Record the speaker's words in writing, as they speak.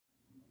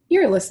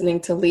You're listening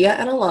to Leah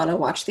and Alana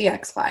Watch the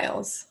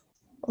X-Files.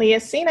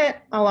 Leah's seen it.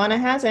 Alana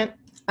hasn't.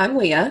 I'm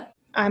Leah.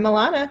 I'm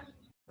Alana.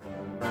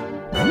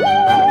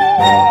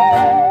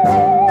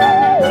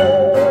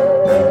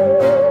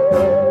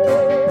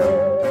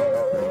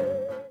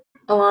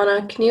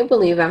 Alana, can you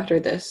believe after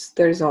this,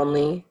 there's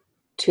only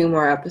 2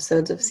 more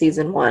episodes of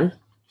season 1?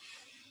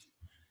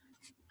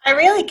 I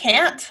really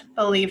can't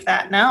believe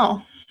that,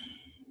 no.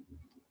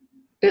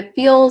 It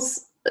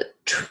feels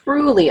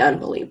truly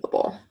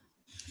unbelievable.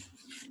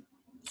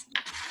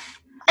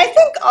 I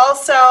think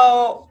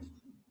also,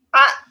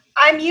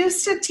 I'm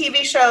used to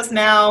TV shows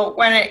now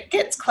when it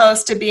gets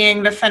close to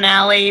being the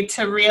finale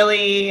to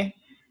really,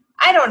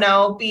 I don't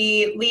know,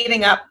 be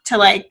leading up to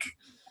like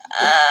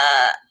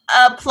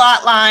a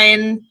plot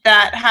line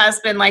that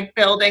has been like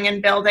building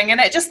and building, and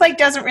it just like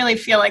doesn't really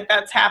feel like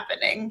that's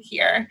happening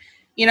here.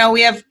 You know,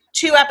 we have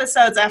 2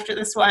 episodes after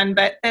this one,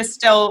 but this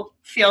still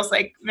feels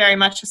like very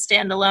much a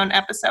standalone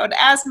episode,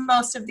 as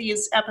most of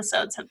these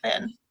episodes have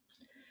been.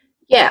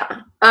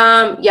 Yeah.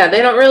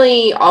 They don't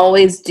really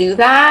always do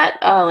that,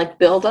 like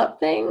build-up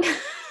thing.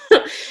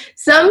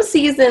 Some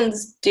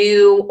seasons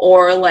do,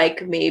 or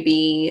like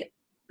maybe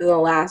the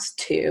last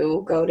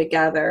 2 go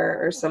together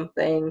or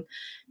something.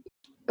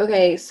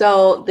 Okay,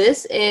 so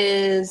this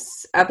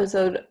is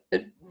episode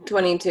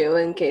 22,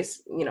 in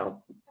case,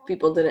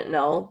 people didn't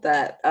know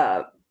that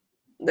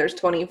there's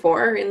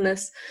 24 in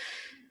this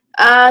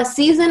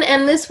season,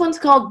 and this one's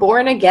called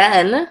Born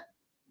Again.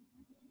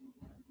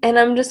 And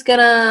I'm just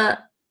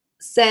gonna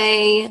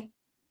say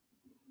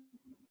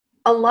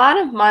a lot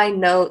of my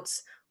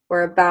notes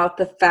were about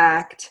the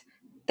fact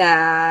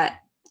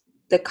that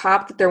the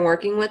cop that they're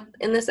working with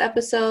in this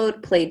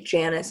episode played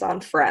Janice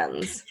on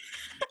Friends.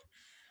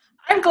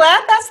 I'm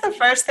glad that's the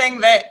first thing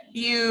that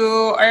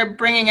you are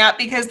bringing up,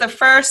 because the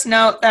first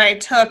note that I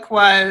took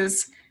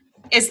was,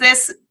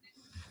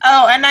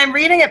 and I'm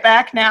reading it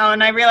back now,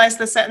 and I realize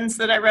the sentence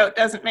that I wrote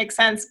doesn't make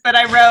sense, but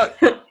I wrote,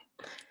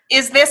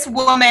 is this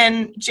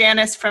woman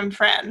Janice from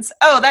Friends?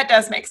 Oh, that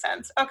does make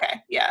sense.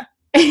 Okay, yeah.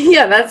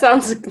 Yeah, that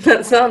sounds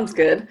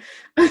good.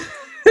 I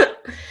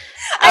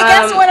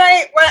guess when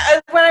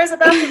I was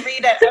about to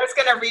read it, I was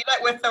going to read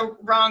it with the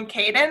wrong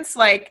cadence.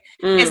 Like,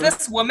 is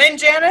this woman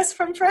Janice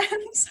from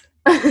Friends?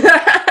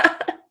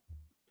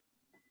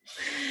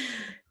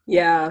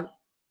 Yeah.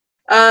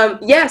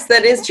 Yes,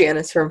 that is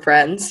Janice from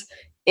Friends.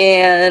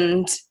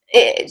 And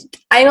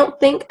I don't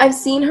think I've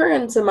seen her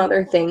in some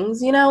other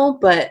things,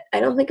 but I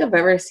don't think I've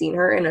ever seen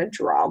her in a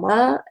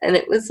drama. And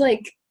it was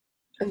like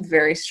a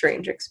very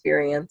strange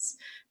experience.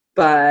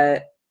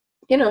 But,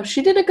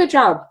 she did a good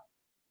job.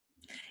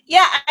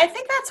 Yeah, I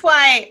think that's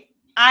why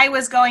I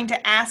was going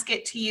to ask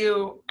it to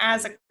you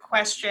as a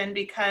question,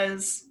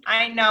 because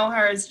I know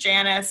her as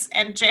Janice,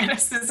 and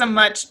Janice is a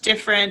much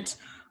different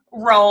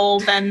role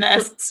than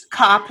this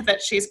cop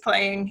that she's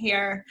playing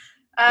here.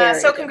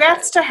 So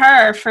congrats to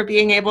her for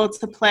being able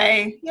to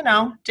play,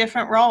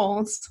 different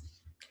roles.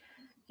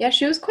 Yeah,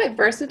 she was quite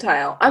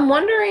versatile. I'm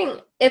wondering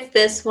if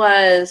this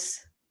I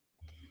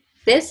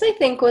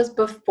think was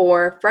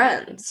before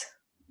Friends.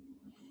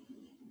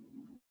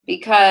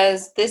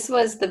 Because this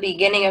was the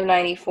beginning of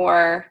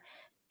 94,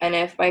 and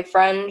if my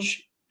Friends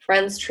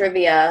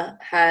trivia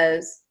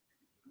has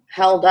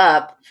held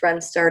up,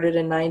 Friends started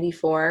in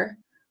 94,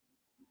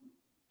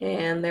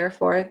 and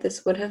therefore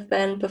this would have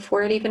been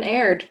before it even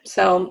aired.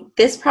 So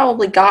this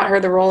probably got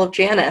her the role of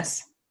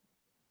Janice.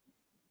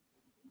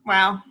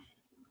 Wow.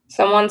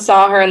 Someone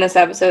saw her in this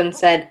episode and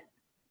said,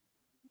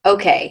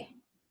 okay,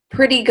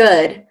 pretty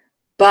good,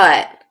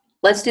 but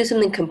let's do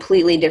something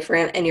completely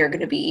different, and you're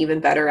going to be even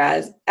better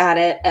at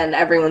it, and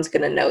everyone's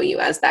going to know you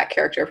as that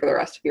character for the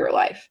rest of your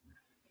life.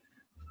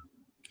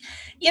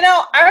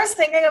 I was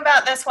thinking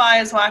about this while I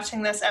was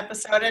watching this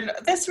episode, and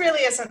this really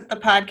isn't the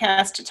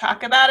podcast to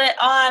talk about it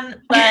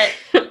on, but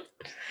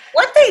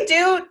what they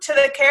do to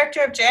the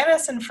character of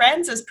Janice in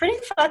Friends is pretty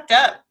fucked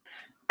up.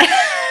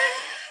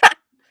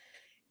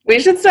 We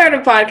should start a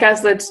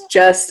podcast that's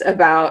just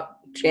about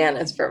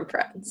Janice from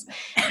Friends.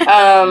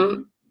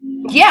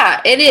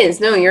 Yeah, it is.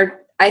 No,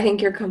 I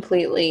think you're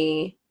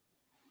completely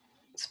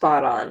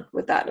spot on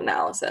with that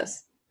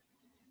analysis.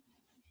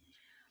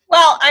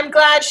 Well, I'm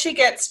glad she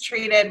gets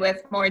treated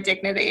with more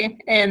dignity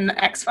in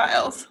the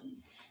X-Files.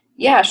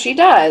 Yeah, she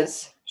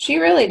does. She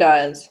really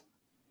does.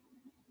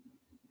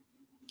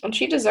 And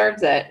she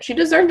deserves it. She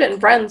deserved it in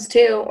Friends,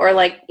 too. Or,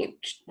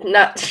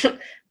 not...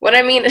 What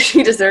I mean is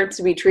she deserved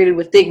to be treated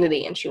with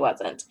dignity, and she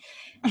wasn't.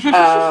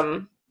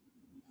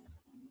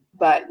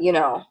 But,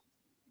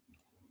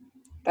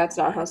 that's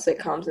not how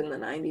sitcoms in the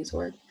 90s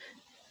work.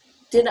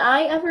 Did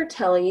I ever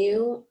tell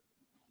you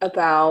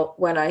about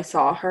when I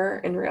saw her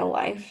in real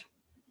life?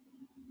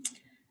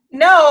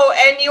 No,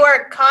 and you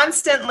are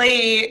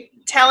constantly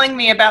telling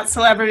me about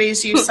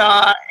celebrities you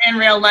saw in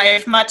real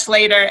life much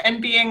later and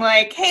being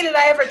like, hey, did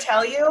I ever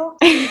tell you?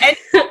 And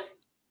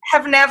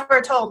have never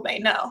told me,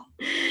 no.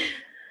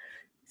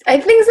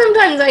 I think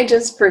sometimes I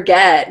just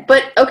forget.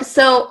 But, okay,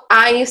 so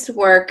I used to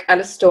work at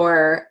a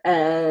store,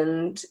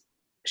 and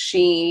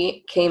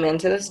she came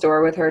into the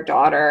store with her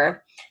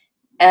daughter,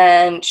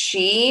 And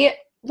she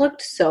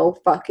looked so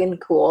fucking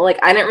cool. Like,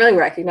 I didn't really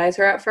recognize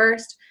her at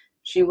first.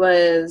 She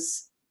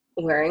was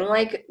wearing,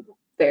 like,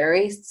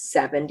 very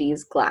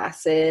 70s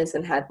glasses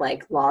and had,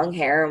 like, long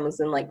hair and was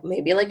in, like,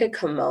 maybe, like, a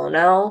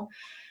kimono.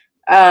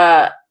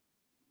 And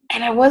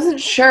I wasn't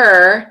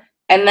sure.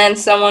 And then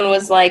someone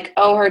was like,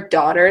 oh, her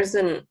daughter's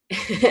an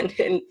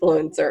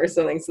influencer or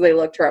something. So they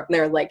looked her up and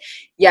they were like,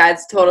 yeah,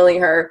 it's totally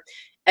her.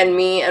 And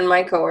me and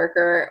my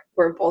coworker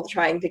were both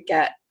trying to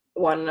get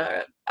one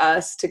of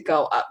us to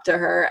go up to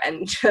her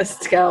and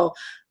just go,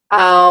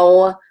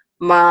 oh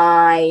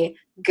my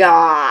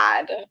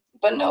God.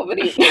 But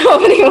nobody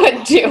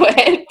would do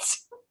it.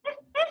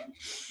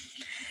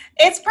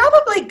 It's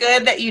probably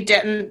good that you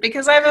didn't,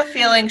 because I have a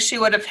feeling she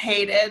would have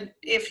hated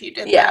if you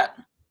did that.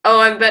 Oh,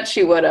 I bet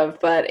she would have,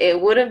 but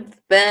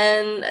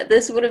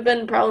this would have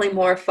been probably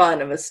more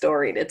fun of a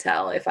story to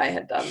tell if I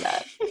had done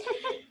that.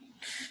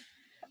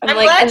 I'm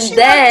like, and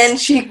then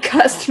she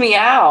cussed me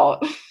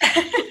out.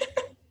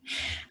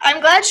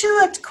 I'm glad she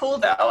looked cool,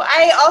 though.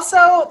 I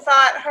also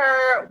thought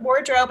her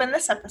wardrobe in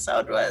this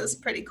episode was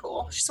pretty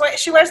cool.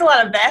 She wears a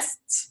lot of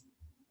vests.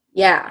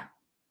 Yeah.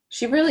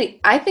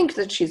 I think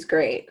that she's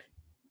great.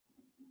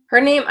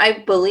 Her name,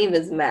 I believe,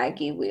 is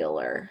Maggie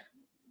Wheeler.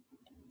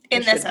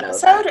 In this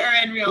episode or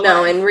in real life?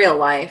 No, in real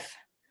life.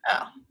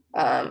 Oh.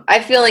 I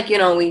feel like,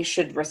 we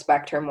should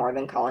respect her more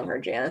than calling her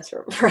Janice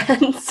from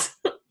Friends.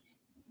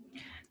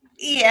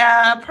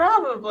 Yeah,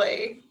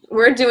 probably.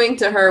 We're doing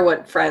to her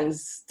what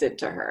Friends did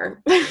to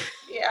her.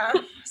 Yeah.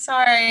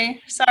 Sorry,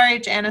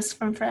 Janice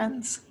from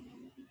Friends.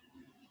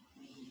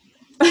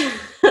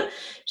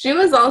 She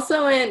was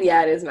also in,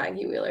 it is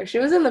Maggie Wheeler. She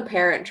was in The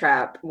Parent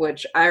Trap,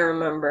 which I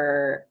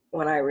remember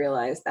when I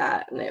realized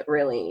that, and it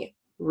really,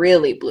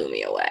 really blew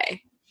me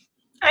away.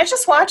 I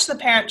just watched The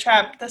Parent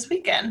Trap this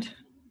weekend.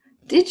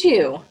 Did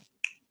you?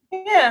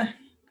 Yeah.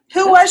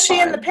 Who was she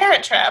in The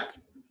Parent Trap?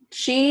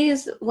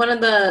 She's one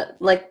of the,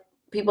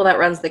 people that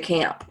runs the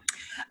camp.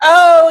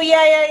 Oh,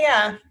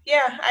 yeah.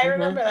 Yeah, I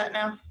remember that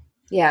now.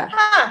 Yeah.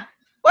 Huh.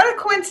 What a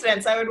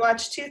coincidence. I would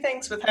watch two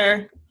things with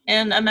her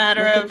in a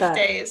matter of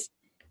days.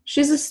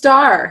 She's a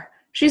star.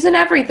 She's in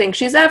everything.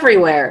 She's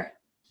everywhere.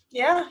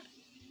 Yeah.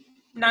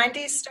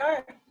 90s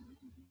star.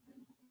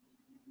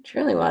 She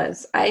really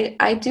was.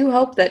 I do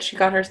hope that she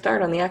got her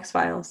start on the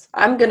X-Files.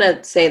 I'm going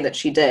to say that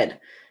she did.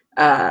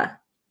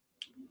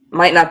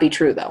 Might not be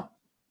true, though.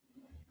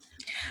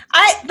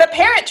 The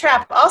Parent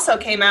Trap also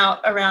came out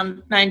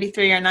around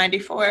 93 or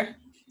 94.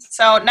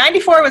 So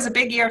 94 was a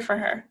big year for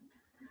her.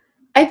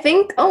 I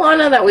think,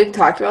 Alana, that we've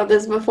talked about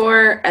this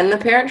before, and The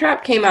Parent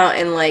Trap came out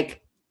in,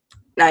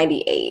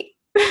 98.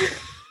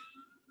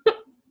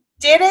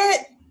 Did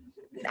it?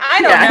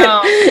 I don't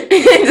know.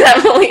 It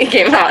definitely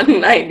came out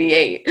in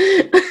 98.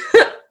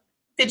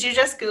 Did you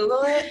just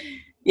Google it?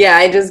 Yeah,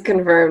 I just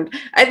confirmed.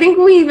 I think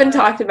we even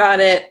talked about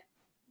it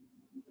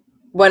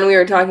when we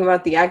were talking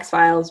about the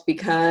X-Files,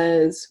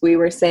 because we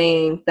were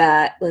saying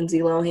that Lindsay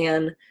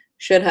Lohan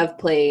should have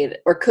played,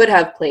 or could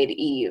have played,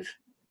 Eve.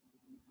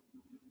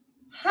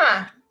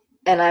 Huh.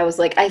 And I was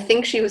like, I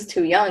think she was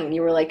too young. And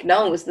you were like,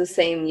 no, it was the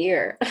same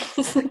year. I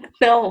was like,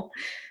 no,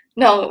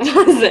 it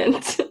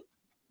wasn't.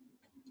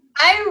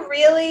 I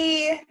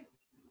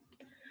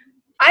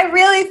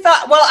really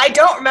thought, well, I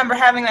don't remember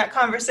having that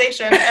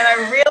conversation, and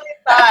I really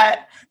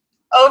thought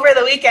over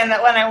the weekend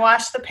that when I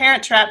watched The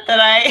Parent Trap that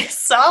I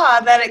saw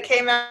that it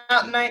came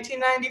out in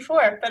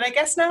 1994, but I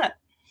guess not.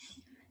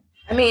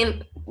 I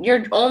mean,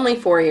 you're only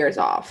 4 years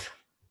off.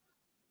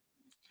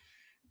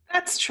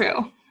 That's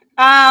true.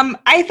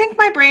 I think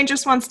my brain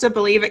just wants to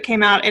believe it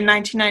came out in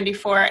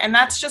 1994, and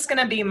that's just going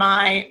to be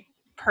my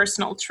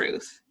personal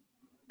truth.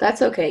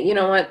 That's okay. You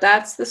know what?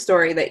 That's the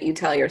story that you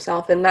tell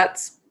yourself, and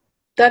that's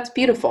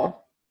beautiful.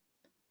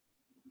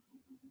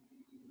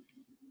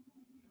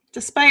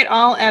 Despite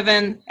all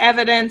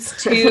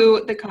evidence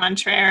to the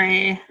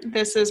contrary,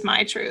 this is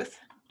my truth.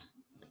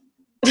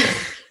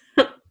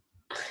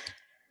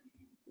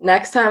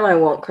 Next time I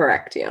won't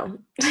correct you.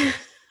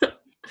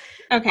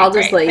 Okay, I'll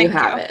just let you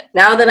have it.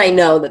 Now that I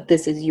know that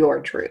this is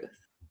your truth.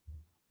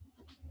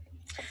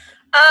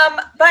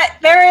 But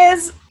there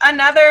is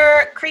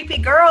another creepy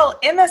girl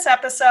in this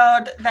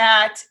episode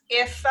that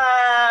if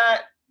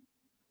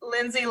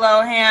Lindsay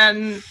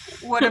Lohan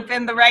would have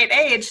been the right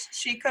age,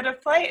 she could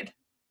have played.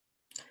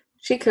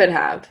 She could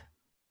have.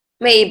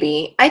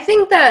 Maybe. I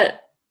think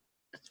that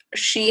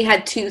she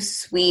had too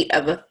sweet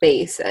of a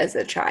face as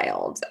a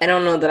child. I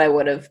don't know that I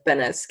would have been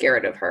as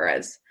scared of her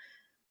as,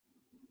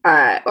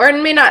 or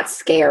maybe not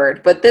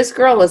scared, but this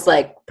girl was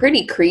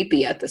pretty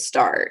creepy at the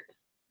start.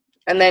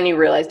 And then you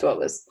realized what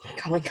was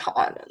going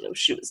on, and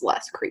she was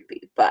less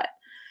creepy, but.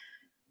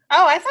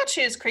 Oh, I thought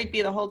she was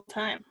creepy the whole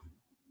time.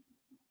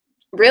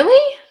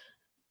 Really?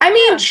 I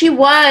mean, she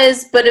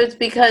was, but it was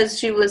because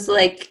she was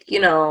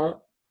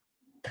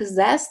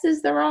possessed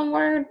is the wrong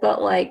word, but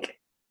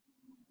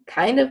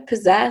kind of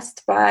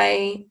possessed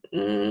by,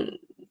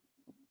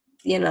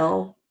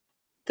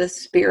 the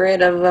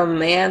spirit of a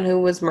man who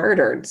was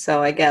murdered.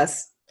 So I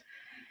guess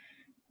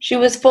she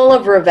was full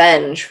of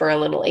revenge for a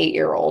little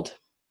 8-year-old.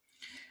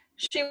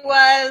 She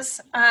was.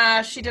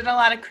 She did a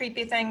lot of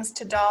creepy things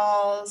to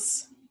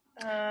dolls.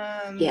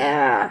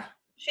 Yeah.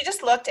 She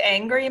just looked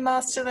angry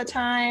most of the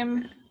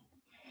time.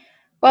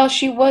 Well,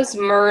 she was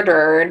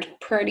murdered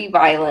pretty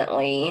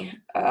violently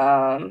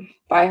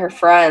by her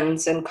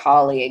friends and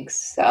colleagues,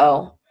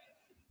 so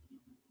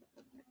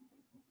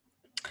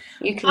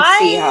you can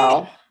see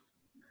how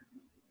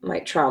it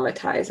might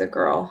traumatize a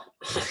girl.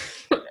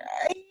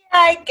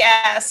 I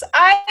guess.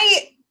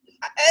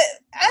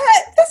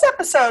 This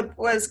episode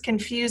was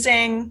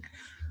confusing,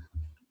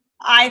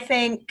 I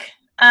think.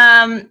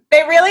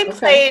 They really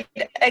played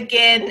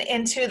again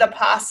into the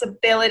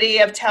possibility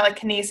of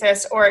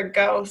telekinesis or a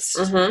ghost,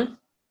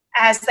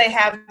 as they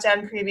have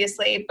done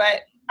previously.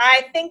 But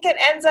I think it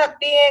ends up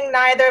being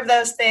neither of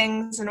those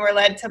things, and we're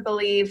led to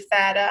believe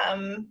that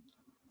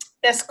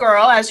this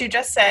girl, as you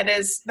just said,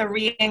 is the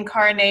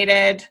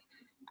reincarnated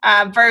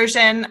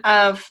version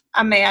of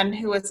a man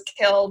who was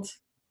killed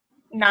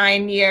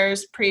 9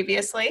 years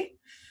previously.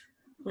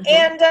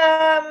 And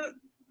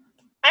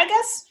I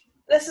guess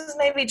this is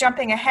maybe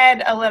jumping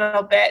ahead a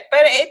little bit,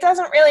 but it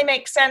doesn't really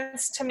make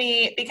sense to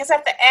me because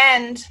at the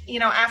end,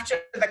 after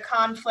the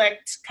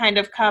conflict kind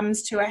of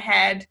comes to a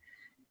head,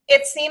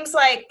 it seems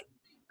like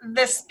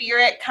the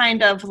spirit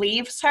kind of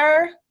leaves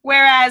her.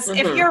 Whereas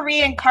if you're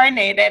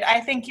reincarnated,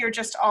 I think you're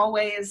just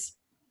always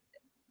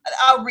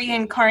a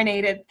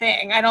reincarnated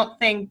thing. I don't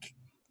think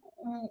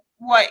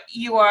what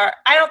you are,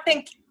 I don't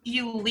think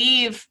you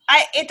leave.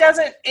 It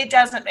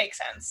doesn't make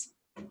sense.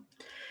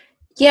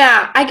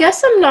 Yeah, I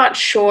guess I'm not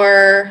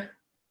sure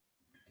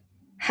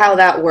how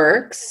that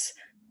works,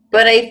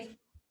 but I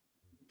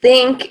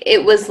think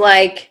it was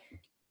like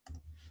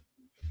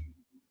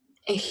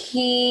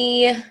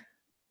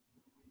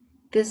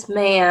this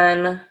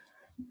man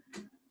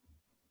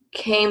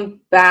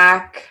came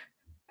back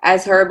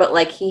as her, but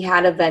like he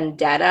had a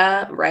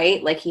vendetta,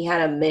 right? Like he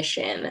had a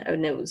mission,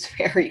 and it was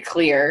very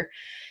clear.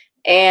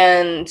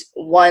 And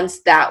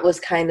once that was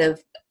kind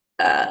of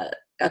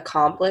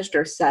accomplished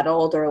or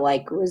settled or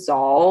like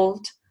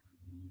resolved,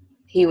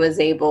 he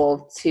was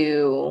able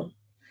to,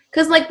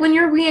 because like when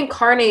you're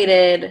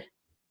reincarnated,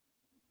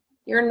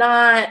 you're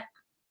not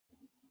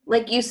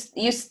like you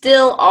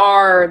still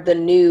are the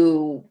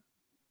new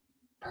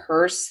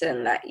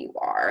person that you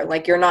are.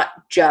 Like you're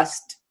not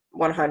just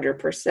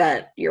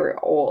 100% your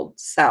old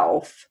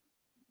self.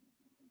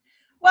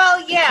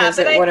 Well, yeah,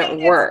 but it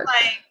wouldn't work.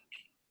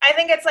 I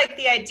think it's like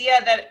the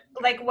idea that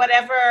like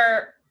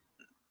whatever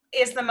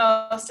is the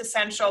most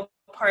essential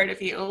part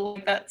of you,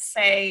 let's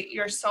say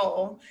your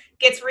soul,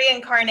 gets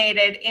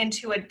reincarnated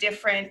into a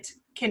different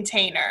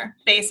container,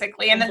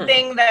 basically. And the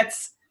thing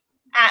that's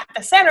at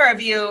the center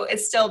of you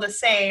is still the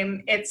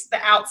same. It's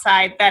the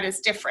outside that is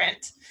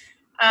different.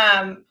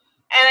 And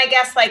I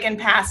guess like in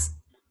past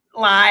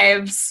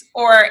lives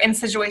or in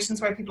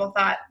situations where people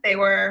thought they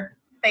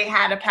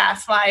had a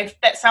past life,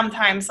 that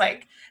sometimes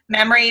like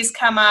memories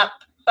come up,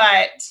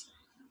 but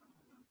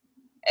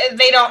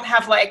they don't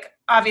have like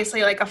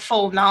obviously like a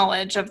full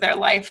knowledge of their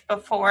life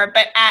before,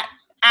 but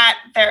at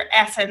their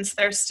essence,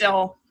 they're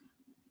still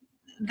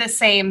the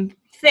same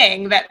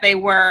thing that they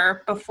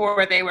were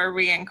before they were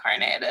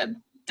reincarnated.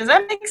 Does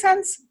that make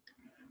sense?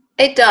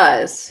 It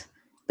does.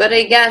 But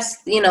I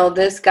guess,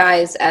 this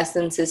guy's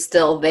essence is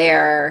still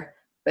there,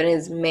 but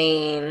his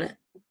main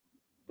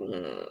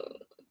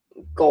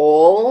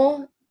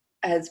goal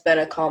has been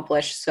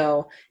accomplished.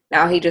 So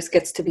now he just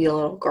gets to be a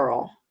little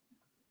girl.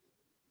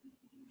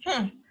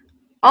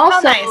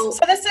 Also, nice.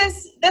 So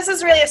this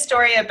is really a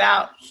story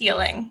about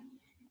healing.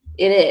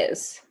 It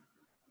is.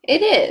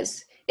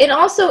 It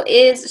also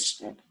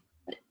is.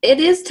 It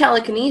is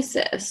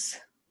telekinesis.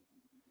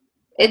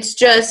 It's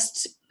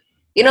just,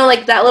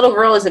 like that little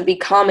girl isn't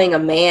becoming a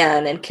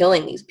man and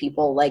killing these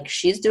people. Like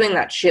she's doing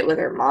that shit with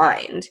her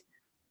mind.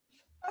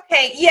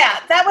 Okay,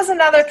 yeah, that was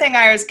another thing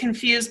I was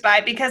confused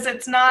by, because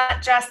it's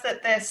not just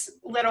that this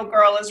little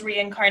girl is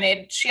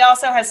reincarnated. She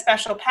also has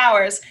special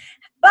powers,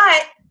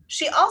 but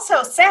she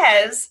also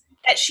says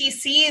that she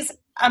sees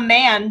a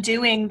man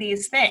doing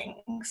these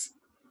things.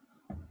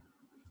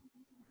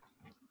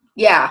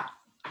 Yeah.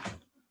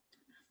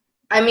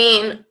 I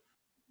mean,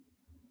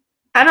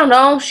 I don't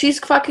know. She's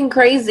fucking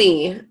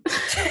crazy.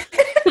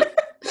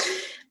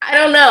 I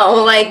don't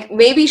know. Like,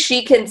 maybe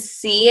she can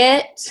see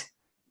it,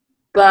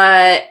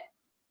 but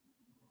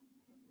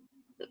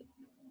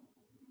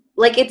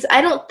like I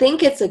don't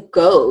think it's a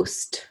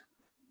ghost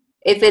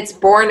if it's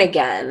born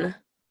again,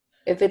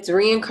 if it's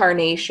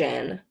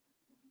reincarnation.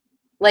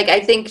 Like, I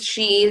think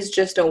she's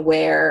just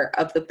aware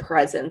of the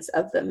presence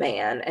of the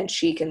man and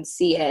she can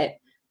see it,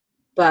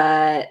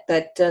 but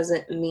that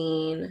doesn't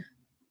mean...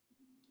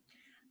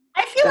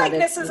 I feel like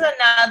this is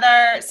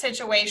another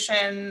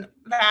situation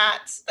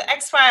that the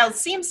X-Files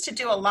seems to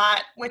do a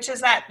lot, which is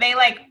that they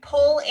like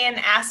pull in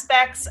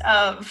aspects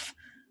of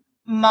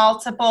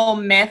multiple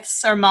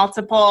myths or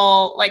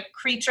multiple like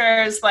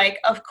creatures, like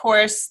of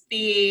course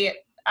the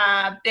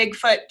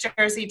Bigfoot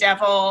Jersey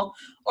Devil,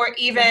 or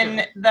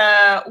even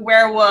the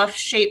werewolf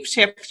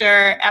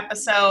shapeshifter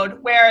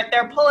episode, where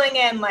they're pulling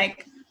in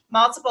like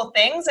multiple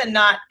things and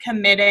not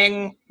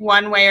committing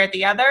one way or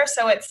the other.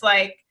 So it's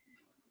like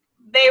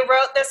they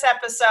wrote this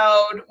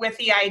episode with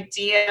the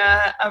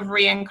idea of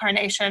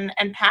reincarnation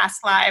and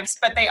past lives,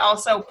 but they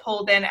also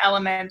pulled in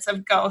elements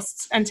of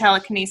ghosts and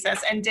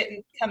telekinesis and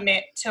didn't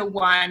commit to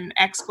one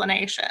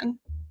explanation.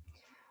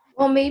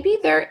 Well, maybe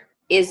there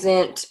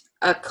isn't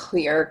a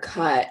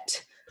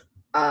clear-cut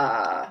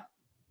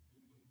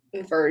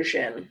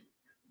version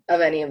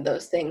of any of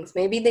those things.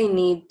 Maybe they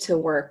need to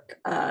work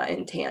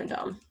in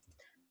tandem.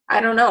 I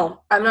don't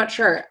know. I'm not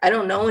sure. I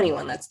don't know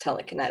anyone that's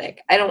telekinetic.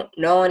 I don't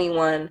know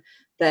anyone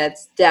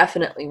that's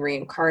definitely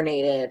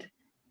reincarnated.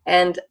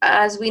 And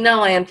as we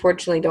know, I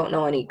unfortunately don't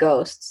know any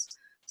ghosts.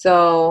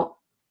 So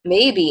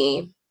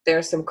maybe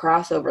there's some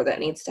crossover that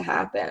needs to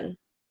happen.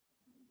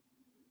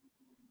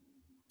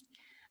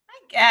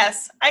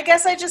 I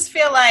guess I just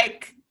feel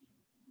like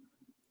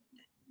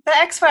the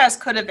X-Files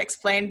could have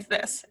explained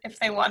this if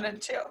they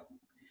wanted to.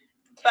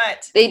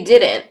 But they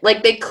didn't.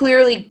 Like, they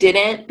clearly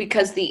didn't,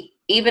 because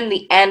even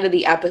the end of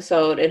the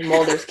episode in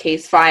Mulder's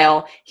case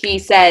file, he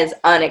says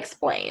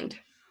unexplained.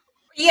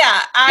 Yeah,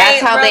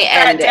 that's how they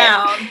end it.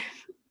 Down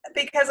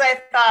because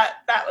I thought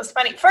that was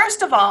funny.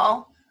 First of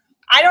all,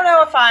 I don't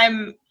know if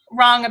I'm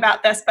wrong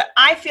about this, but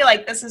I feel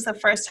like this is the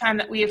first time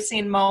that we have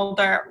seen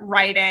Mulder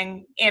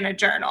writing in a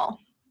journal.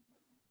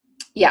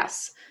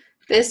 Yes.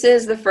 This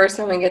is the first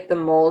time we get the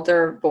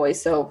Mulder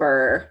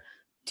voiceover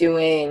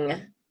doing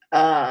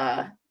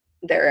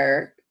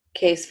their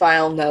case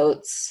file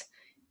notes.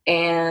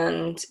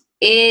 And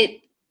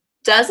it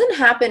doesn't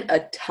happen a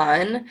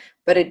ton,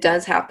 but it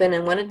does happen.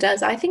 And when it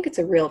does, I think it's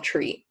a real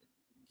treat.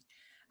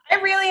 I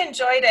really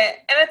enjoyed it.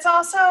 And it's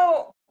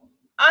also,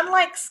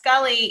 unlike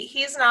Scully,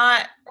 he's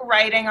not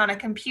writing on a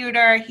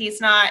computer. He's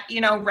not,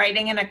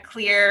 writing in a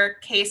clear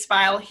case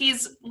file.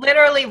 He's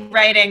literally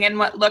writing in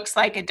what looks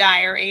like a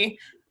diary,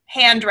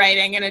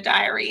 handwriting in a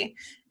diary.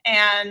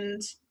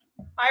 And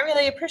I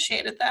really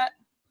appreciated that.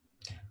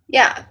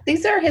 Yeah,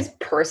 these are his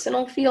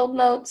personal field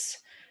notes.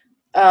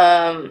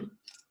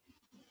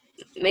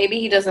 Maybe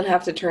he doesn't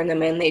have to turn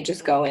them in. They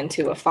just go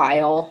into a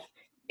file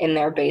in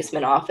their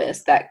basement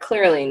office that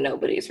clearly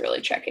nobody's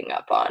really checking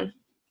up on.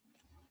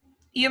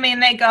 You mean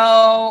they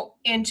go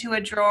into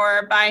a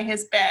drawer by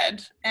his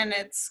bed and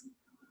it's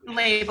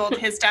labeled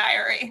his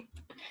diary?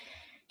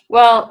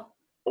 Well,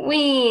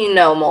 we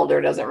know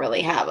Mulder doesn't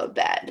really have a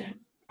bed.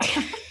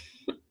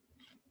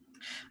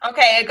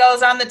 Okay, it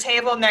goes on the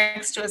table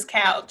next to his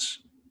couch.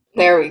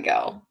 There we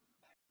go.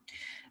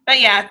 But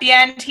yeah, at the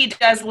end, he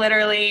does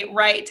literally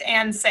write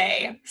and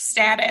say,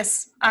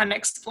 status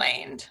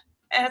unexplained.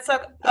 And it's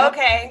like,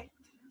 okay,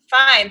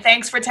 fine.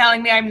 Thanks for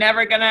telling me I'm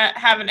never going to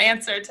have an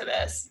answer to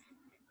this.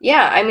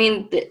 Yeah, I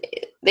mean,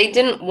 they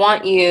didn't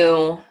want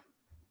you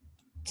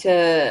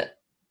to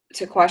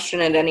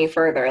question it any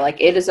further. Like,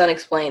 it is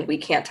unexplained. We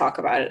can't talk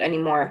about it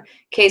anymore.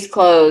 Case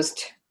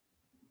closed.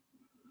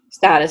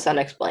 Status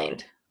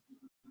unexplained.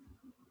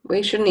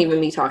 We shouldn't even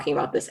be talking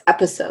about this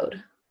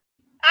episode.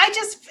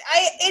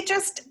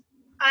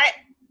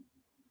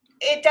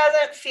 It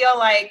doesn't feel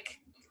like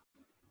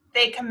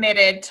they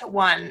committed to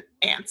one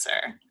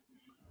answer.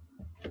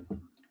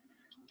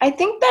 I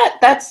think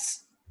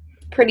that's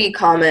pretty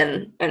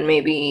common, and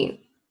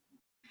maybe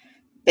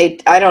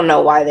I don't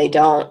know why they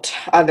don't,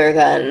 other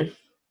than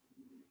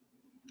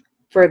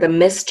for the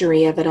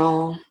mystery of it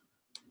all.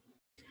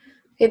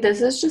 Okay,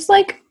 this is just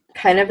like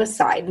kind of a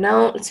side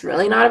note. It's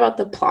really not about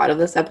the plot of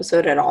this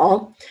episode at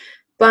all,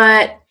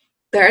 but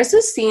there's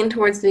a scene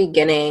towards the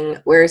beginning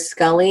where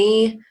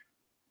Scully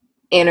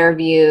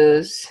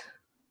interviews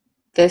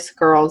this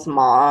girl's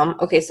mom.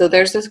 Okay, so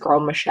there's this girl,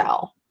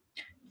 Michelle.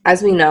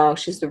 As we know,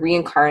 she's the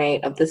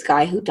reincarnate of this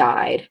guy who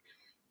died.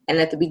 And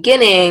at the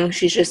beginning,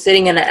 she's just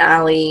sitting in an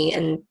alley,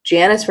 and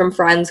Janice from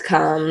Friends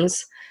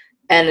comes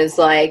and is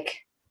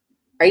like,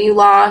 "Are you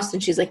lost?"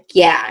 And she's like,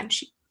 "Yeah." And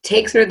she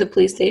takes her to the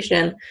police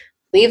station,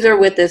 leaves her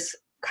with this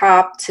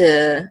cop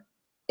to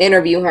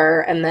interview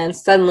her, and then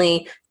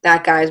suddenly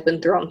that guy's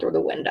been thrown through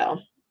the window.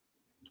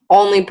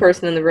 Only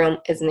person in the room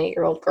is an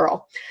 8-year-old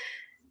girl.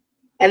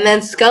 And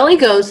then Scully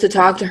goes to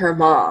talk to her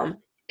mom,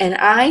 and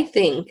I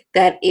think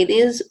that it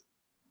is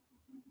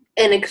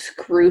an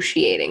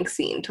excruciating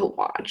scene to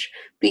watch,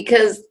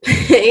 because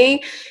the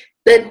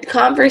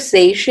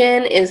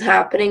conversation is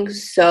happening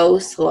so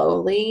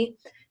slowly,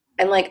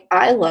 and like,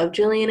 I love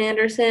Gillian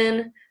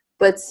Anderson,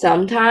 but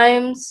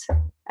sometimes,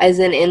 as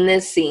in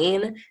this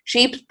scene,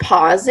 she's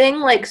pausing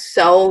like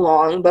so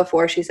long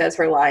before she says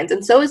her lines,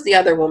 and so is the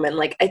other woman.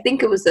 Like, I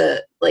think it was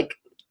a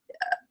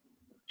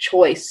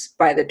choice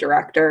by the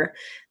director,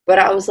 but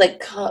I was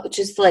like,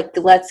 just like,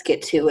 let's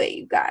get to it,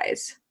 you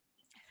guys.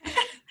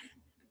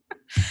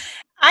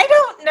 I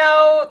don't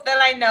know that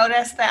I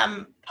noticed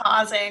them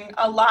pausing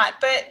a lot,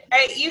 but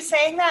you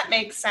saying that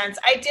makes sense.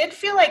 I did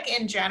feel like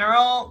in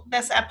general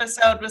this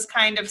episode was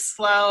kind of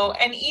slow,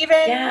 and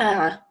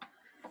even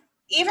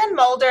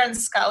Mulder and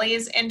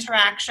Scully's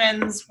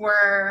interactions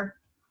were,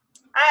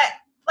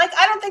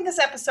 I don't think this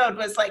episode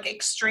was like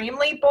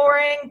extremely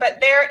boring, but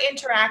their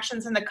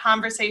interactions and the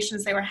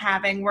conversations they were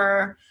having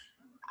were,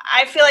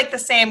 I feel like the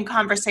same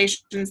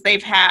conversations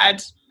they've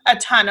had a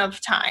ton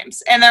of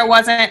times, and there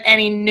wasn't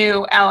any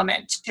new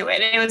element to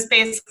it. It was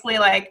basically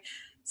like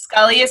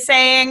Scully is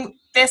saying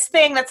this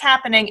thing that's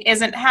happening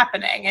isn't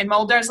happening, and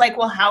Mulder's like,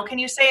 well, how can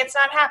you say it's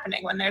not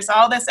happening when there's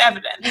all this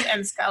evidence?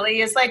 And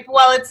Scully is like,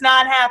 well, it's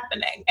not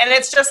happening. And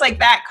it's just like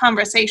that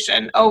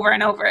conversation over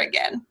and over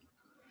again.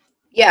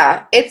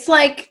 Yeah, it's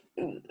like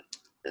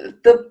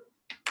the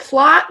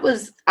plot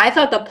was, I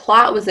thought the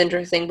plot was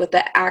interesting, but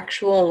the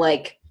actual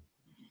like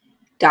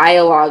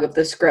dialogue of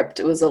the script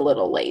was a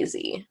little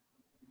lazy.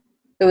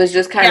 It was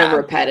just kind of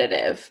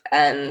repetitive,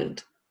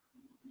 and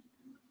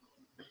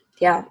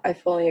yeah, I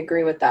fully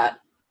agree with that.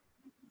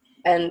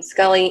 And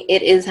Scully,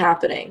 it is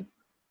happening.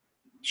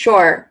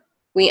 Sure,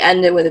 we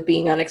ended with it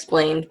being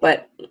unexplained,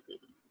 but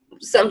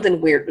something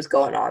weird was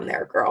going on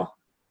there, girl.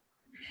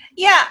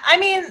 Yeah, I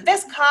mean,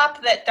 this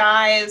cop that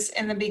dies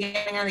in the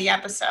beginning of the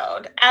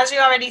episode, as you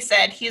already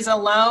said, he's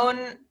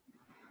alone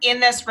in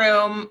this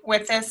room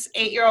with this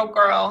 8-year-old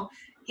girl.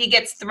 He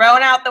gets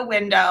thrown out the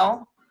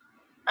window.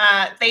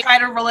 They try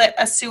to rule it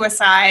a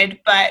suicide,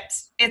 but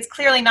it's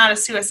clearly not a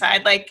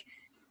suicide. Like,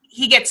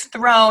 he gets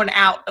thrown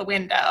out the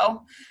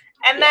window.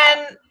 And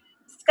then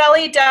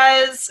Scully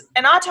does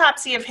an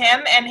autopsy of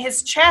him, and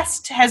his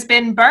chest has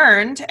been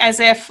burned as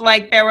if,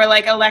 like, there were,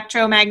 like,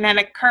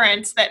 electromagnetic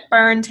currents that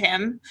burned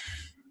him.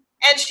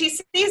 And she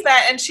sees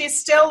that, and she's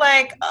still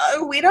like,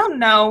 oh, we don't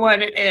know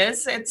what it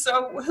is. It's,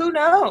 who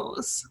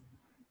knows?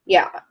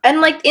 Yeah.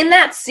 And, like, in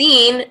that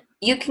scene,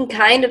 you can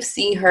kind of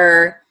see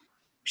her.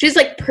 She's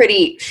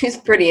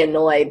pretty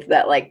annoyed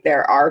that, like,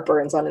 there are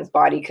burns on his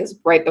body, because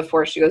right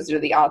before she goes to do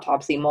the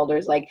autopsy,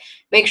 Mulder's like,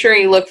 make sure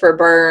you look for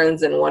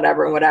burns and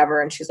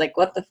whatever. And she's like,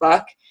 what the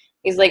fuck?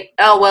 He's like,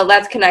 oh, well,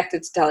 that's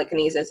connected to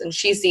telekinesis. And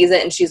she sees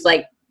it, and she's,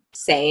 like,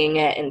 saying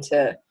it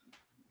into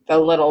the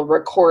little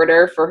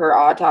recorder for her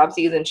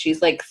autopsies. And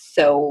she's, like,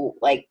 so,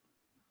 like,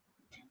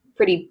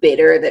 pretty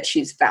bitter that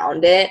she's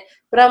found it.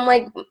 But I'm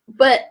like,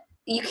 but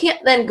you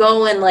can't then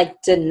go and,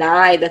 like,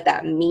 deny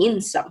that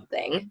means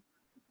something.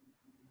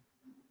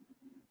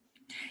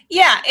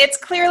 Yeah, it's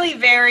clearly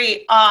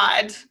very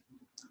odd,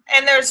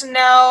 and there's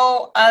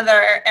no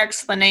other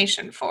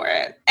explanation for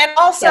it. And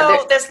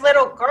also, this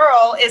little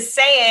girl is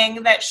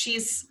saying that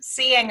she's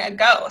seeing a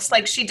ghost.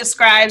 Like, she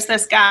describes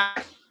this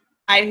guy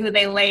who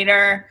they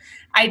later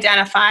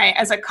identify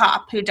as a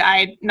cop who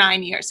died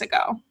 9 years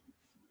ago.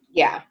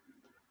 Yeah.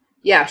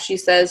 Yeah, she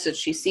says that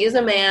she sees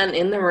a man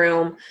in the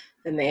room,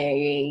 and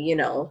they, you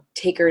know,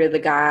 take her to the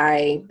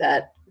guy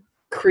that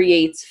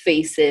creates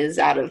faces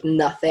out of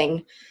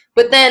nothing.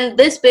 But then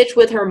this bitch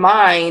with her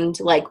mind,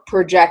 like,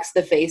 projects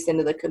the face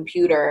into the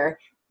computer,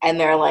 and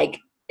they're like,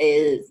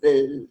 I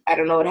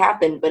don't know what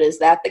happened, but is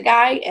that the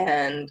guy?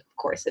 And of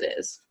course it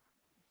is.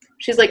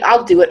 She's like,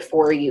 I'll do it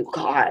for you,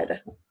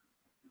 God.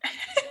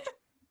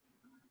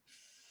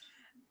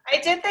 I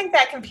did think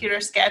that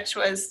computer sketch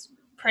was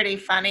pretty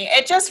funny.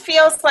 It just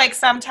feels like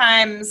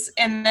sometimes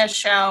in this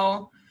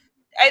show,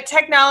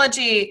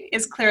 technology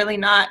is clearly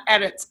not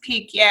at its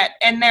peak yet,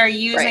 and they're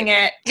using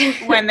it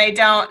when they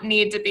don't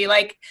need to be.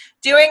 Like,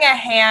 doing a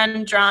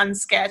hand-drawn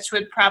sketch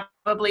would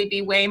probably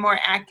be way more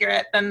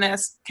accurate than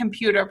this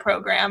computer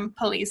program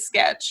police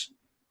sketch.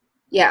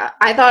 Yeah,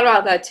 I thought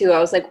about that too. I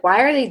was like,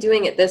 why are they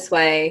doing it this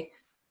way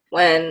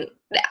when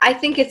I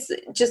think it's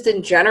just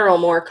in general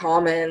more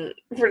common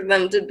for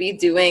them to be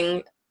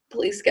doing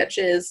police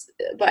sketches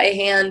by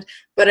hand,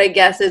 but I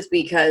guess it's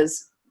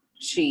because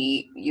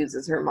she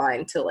uses her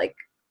mind to, like,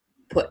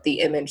 put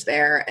the image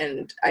there,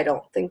 and I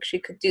don't think she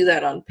could do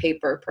that on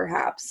paper,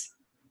 perhaps.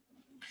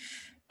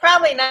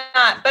 Probably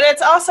not, but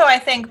it's also, I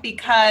think,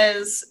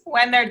 because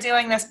when they're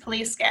doing this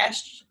police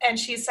sketch, and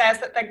she says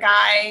that the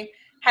guy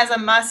has a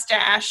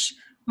mustache,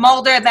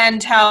 Mulder then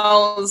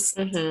tells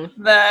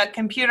the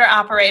computer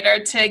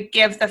operator to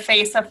give the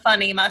face a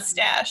funny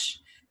mustache,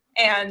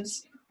 and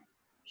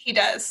he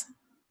does.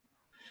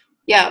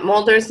 Yeah,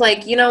 Mulder's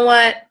like, you know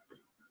what?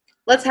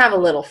 Let's have a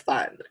little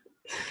fun.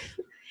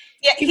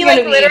 Yeah, he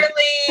like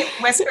literally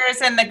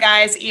whispers in the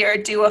guy's ear,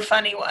 do a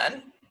funny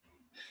one.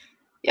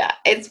 Yeah,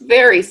 it's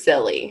very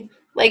silly.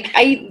 Like,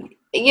 I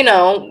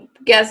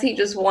guess he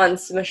just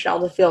wants Michelle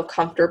to feel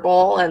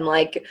comfortable and,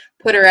 like,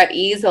 put her at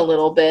ease a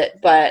little bit,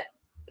 but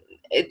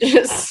it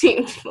just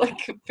seemed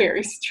like a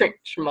very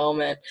strange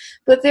moment.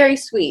 But very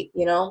sweet,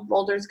 you know?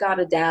 Mulder's got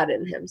a dad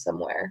in him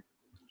somewhere.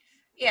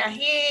 Yeah,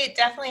 he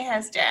definitely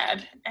has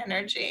dad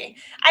energy.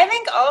 I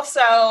think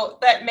also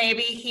that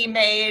maybe he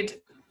made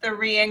the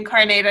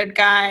reincarnated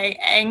guy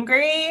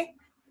angry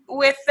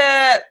with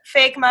the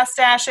fake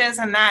mustaches,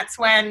 and that's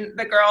when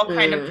the girl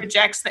kind of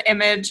projects the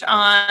image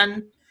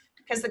on,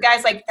 because the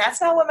guy's like,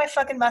 that's not what my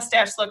fucking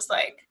mustache looks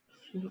like.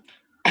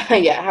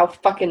 Yeah, how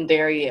fucking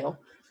dare you?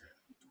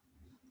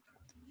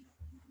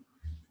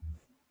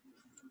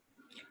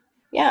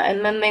 Yeah,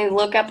 and then they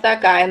look up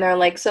that guy and they're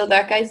like, so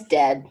that guy's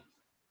dead.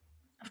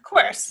 Of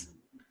course.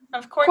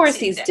 Of course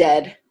he's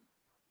dead.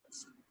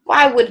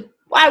 Why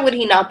would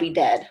he not be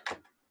dead?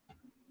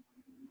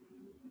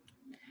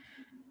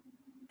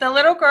 The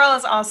little girl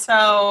is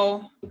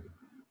also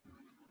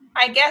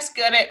I guess,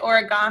 good at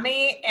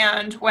origami,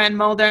 and when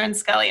Mulder and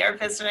Scully are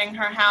visiting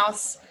her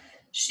house,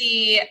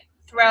 she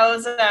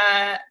throws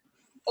a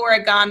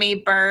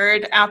origami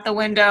bird out the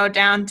window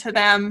down to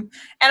them.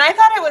 And I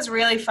thought it was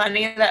really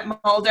funny that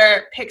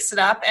Mulder picks it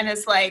up and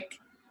is like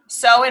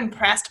so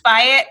impressed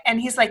by it,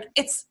 and he's like,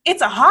 it's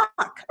a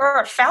hawk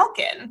or a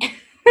falcon. And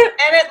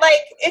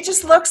it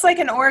just looks like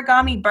an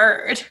origami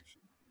bird.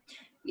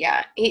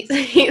 Yeah,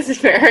 he's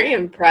very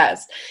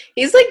impressed.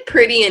 He's like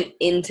pretty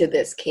into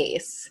this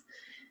case,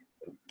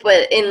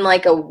 but in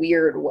like a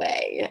weird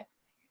way.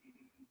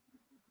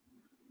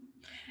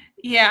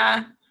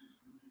 Yeah.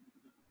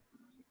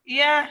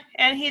 Yeah,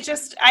 and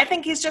I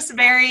think he's just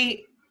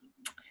very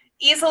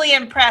easily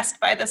impressed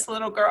by this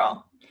little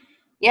girl.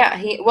 Yeah,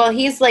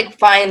 he's like,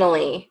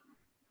 finally,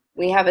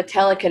 we have a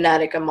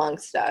telekinetic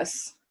amongst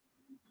us.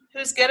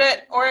 Who's good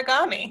at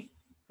origami.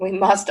 We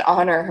must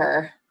honor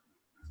her.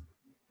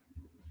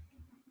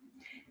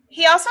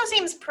 He also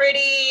seems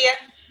pretty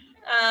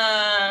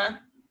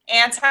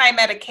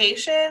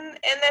anti-medication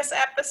in this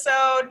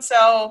episode.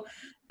 So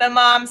the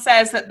mom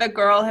says that the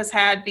girl has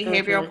had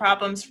behavioral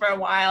problems for a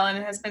while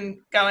and has been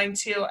going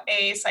to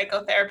a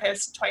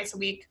psychotherapist twice a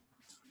week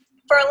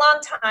for a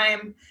long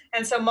time.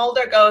 And so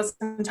Mulder goes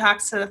and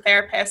talks to the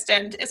therapist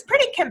and is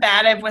pretty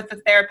combative with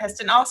the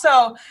therapist, and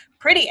also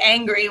pretty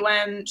angry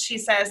when she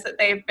says that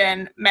they've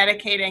been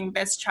medicating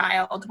this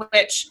child,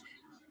 which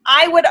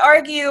I would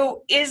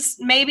argue is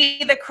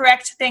maybe the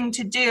correct thing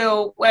to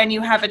do when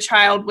you have a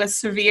child with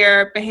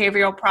severe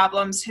behavioral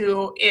problems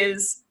who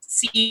is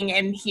seeing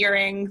and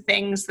hearing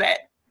things that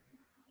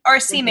are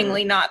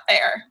seemingly not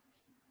there.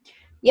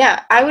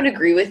 Yeah, I would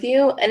agree with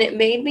you. And it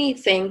made me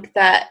think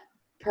that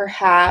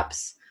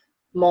perhaps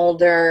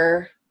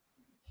Mulder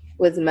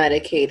was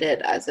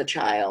medicated as a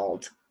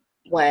child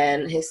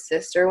when his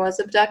sister was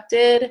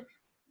abducted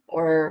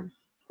or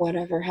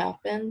whatever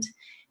happened.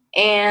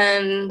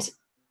 And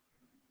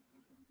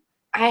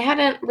I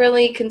hadn't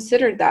really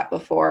considered that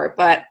before,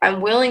 but I'm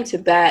willing to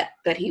bet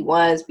that he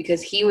was,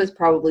 because he was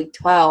probably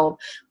 12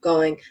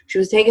 going, she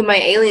was taking my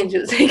aliens, she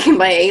was taking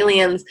my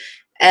aliens.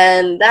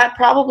 And that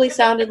probably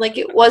sounded like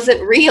it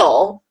wasn't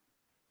real.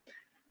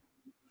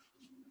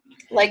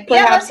 Like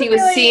perhaps he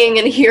was seeing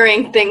and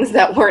hearing things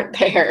that weren't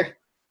there.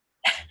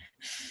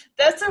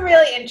 That's a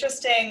really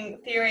interesting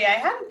theory. I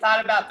hadn't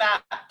thought about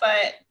that,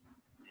 but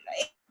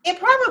it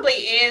probably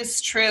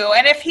is true.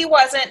 And if he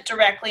wasn't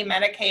directly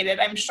medicated,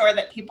 I'm sure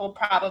that people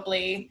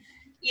probably,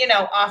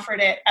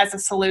 offered it as a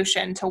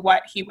solution to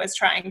what he was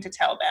trying to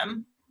tell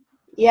them.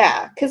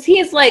 Yeah, because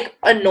he's like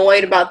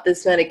annoyed about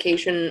this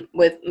medication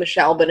with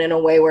Michelle, but in a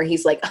way where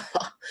he's like,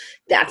 oh,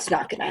 that's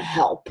not going to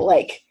help.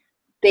 Like,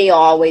 they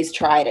always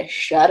try to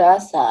shut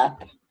us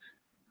up.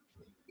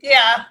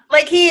 Yeah,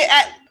 like he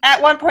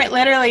at one point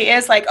literally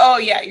is like, oh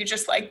yeah, you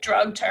just like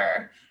drugged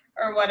her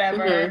or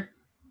whatever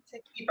to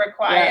keep her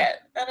quiet.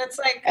 Yeah. And it's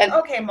like,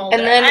 okay, Mulder,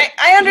 and then,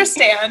 I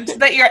understand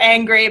that you're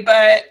angry,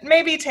 but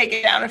maybe take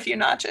it down a few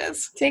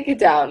notches. Take it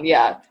down,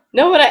 yeah.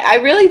 No, but I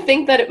really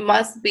think that it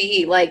must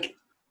be like,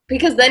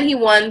 because then he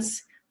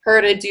wants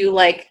her to do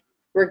like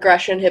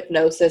regression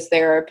hypnosis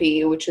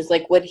therapy, which is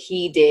like what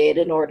he did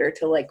in order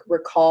to like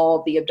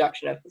recall the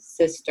abduction of his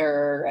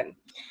sister, and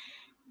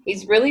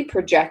he's really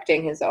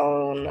projecting his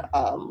own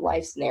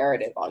life's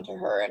narrative onto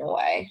her in a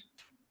way.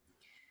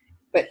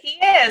 But he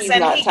is, he's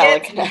and not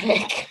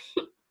telekinetic.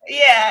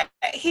 Yeah,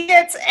 he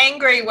gets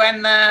angry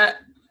when the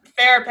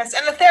therapist,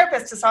 and the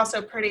therapist is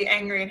also pretty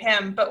angry at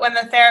him, but when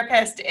the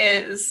therapist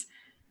is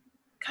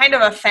kind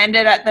of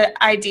offended at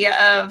the idea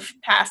of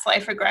past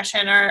life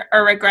regression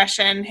or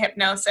regression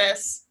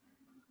hypnosis,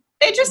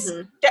 they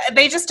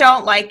just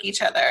don't like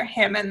each other,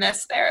 him and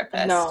this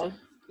therapist. No,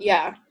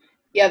 yeah,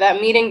 that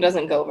meeting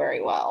doesn't go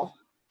very well,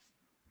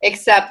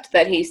 except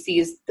that he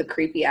sees the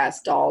creepy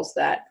ass dolls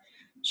that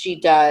she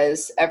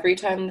does every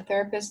time the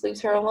therapist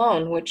leaves her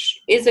alone,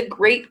 which is a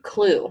great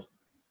clue.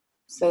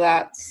 So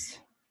that's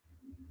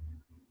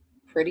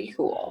pretty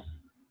cool.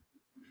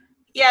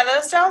 Yeah,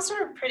 those dolls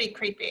are pretty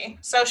creepy.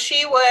 So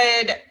she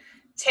would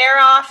tear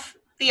off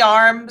the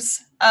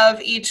arms of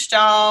each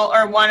doll,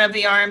 or one of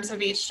the arms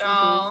of each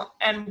doll,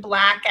 and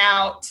black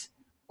out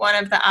one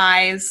of the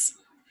eyes.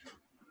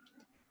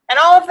 And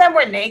all of them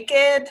were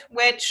naked,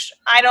 which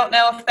I don't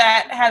know if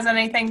that has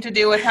anything to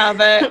do with how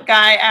the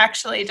guy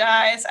actually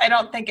dies. I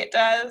don't think it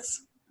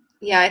does.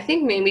 Yeah, I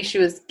think maybe she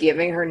was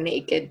giving her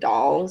naked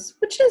dolls,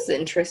 which is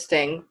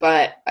interesting,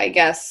 but I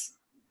guess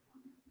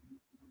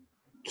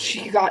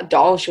she got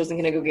dolls. She wasn't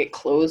going to go get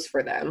clothes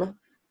for them.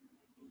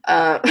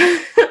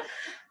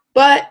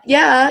 But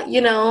yeah,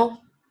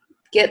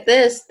 get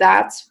this.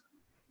 That's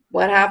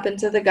what happened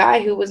to the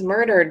guy who was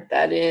murdered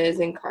that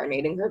is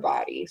incarnating her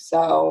body.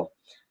 So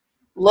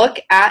look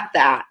at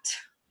that.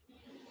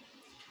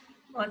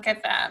 Look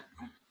at that.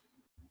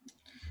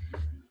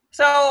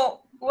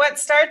 So what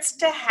starts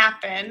to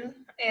happen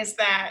is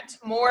that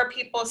more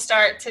people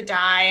start to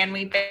die, and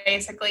we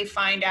basically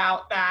find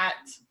out that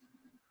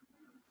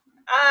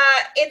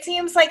it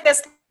seems like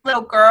this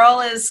little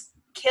girl is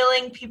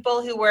killing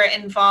people who were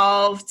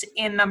involved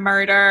in the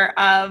murder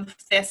of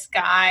this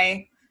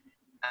guy.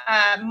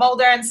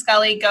 Mulder and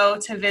Scully go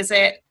to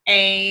visit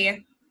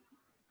a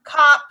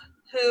cop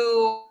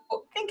who I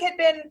think had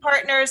been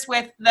partners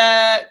with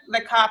the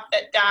cop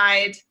that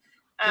died.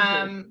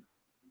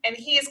 And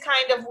he's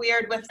kind of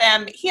weird with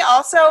them. He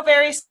also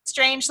very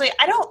strangely,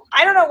 I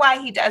don't know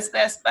why he does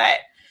this, but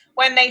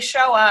when they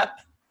show up,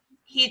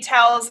 he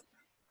tells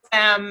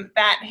them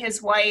that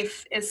his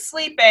wife is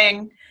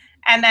sleeping,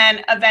 and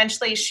then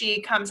eventually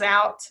she comes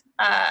out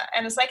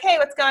and is like, hey,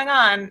 what's going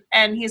on?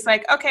 And he's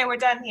like, okay, we're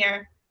done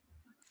here.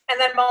 And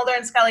then Mulder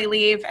and Scully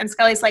leave, and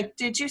Scully's like,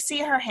 did you see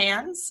her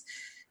hands?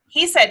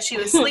 He said she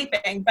was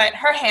sleeping, but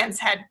her hands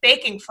had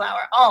baking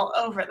flour all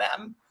over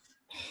them.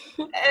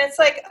 And it's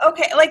like,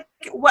 okay, like,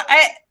 what?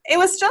 It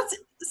was just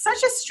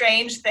such a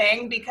strange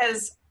thing,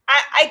 because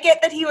I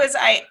get that he was,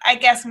 I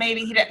guess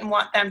maybe he didn't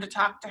want them to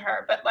talk to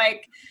her, but,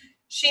 like,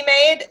 she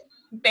made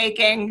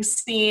baking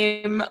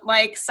seem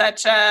like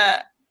such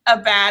a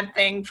bad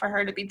thing for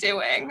her to be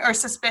doing, or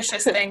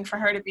suspicious thing for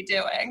her to be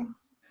doing.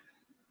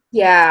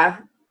 Yeah.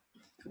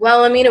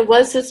 Well, I mean, it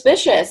was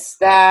suspicious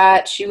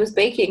that she was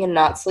baking and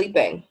not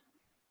sleeping.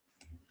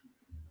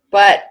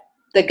 But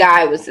the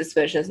guy was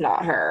suspicious,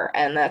 not her,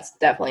 and that's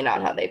definitely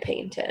not how they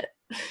paint it.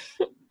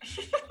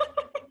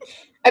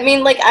 I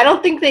mean, like, I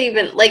don't think they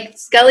even, like,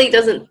 Scully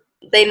doesn't,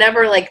 they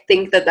never, like,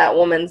 think that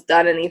woman's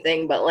done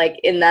anything, but, like,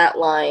 in that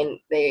line,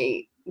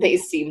 they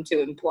seem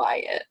to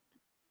imply it.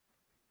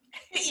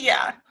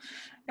 Yeah.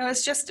 It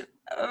was just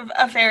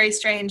a very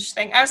strange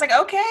thing. I was like,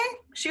 okay,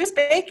 she was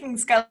baking,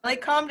 Scully,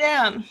 calm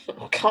down.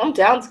 Calm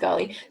down,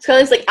 Scully.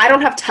 Scully's like, I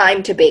don't have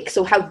time to bake,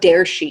 so how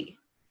dare she?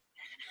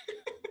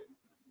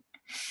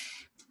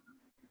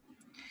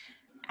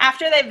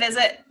 After they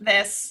visit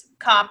this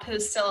cop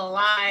who's still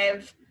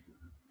alive,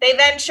 they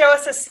then show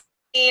us a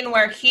scene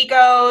where he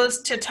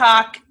goes to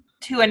talk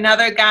to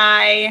another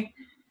guy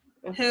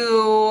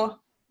who,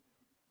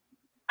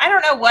 I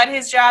don't know what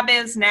his job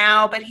is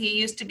now, but he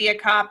used to be a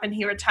cop and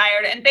he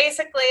retired. And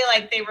basically,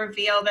 like, they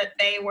reveal that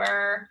they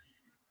were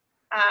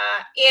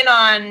in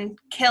on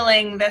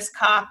killing this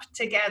cop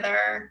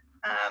together.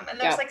 And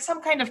there's like some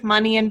kind of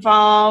money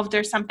involved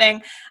or something.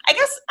 I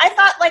guess I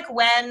thought, like,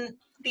 when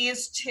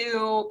these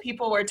two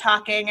people were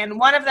talking, and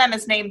one of them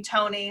is named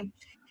Tony,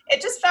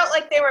 it just felt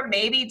like they were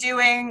maybe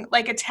doing,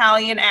 like,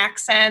 Italian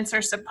accents,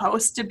 or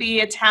supposed to be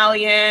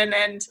Italian.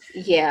 And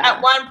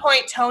at one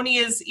point, Tony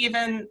is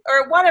even,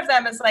 or one of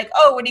them is like,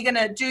 oh, when are you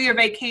going to do your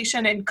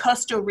vacation in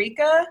Costa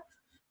Rica?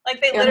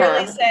 Like, they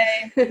literally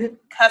say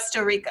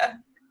Costa Rica.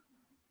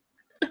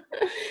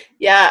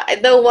 Yeah,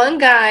 the one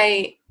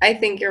guy, I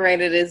think you're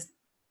right, it is,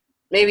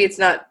 maybe it's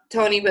not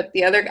Tony, but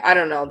the other, I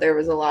don't know, there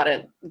was a lot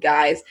of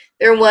guys.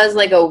 There was,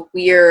 like, a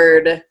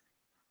weird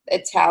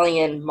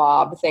Italian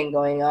mob thing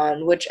going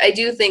on, which I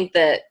do think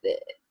that,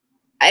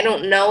 I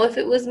don't know if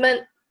it was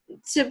meant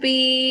to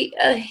be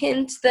a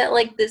hint that,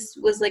 like, this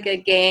was, like, a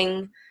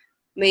gang,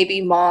 maybe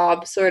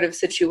mob sort of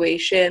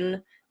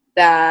situation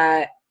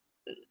that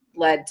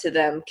led to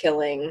them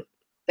killing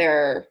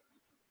their,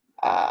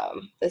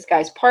 this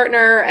guy's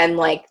partner, and,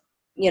 like,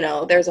 you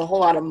know, there's a whole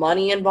lot of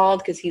money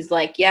involved, because he's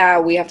like, yeah,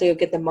 we have to go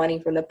get the money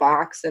from the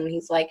box, and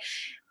he's like,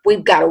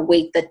 we've got to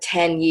wait the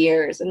 10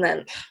 years, and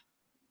then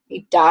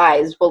he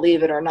dies,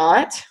 believe it or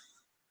not.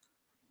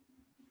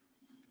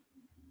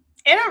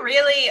 In a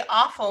really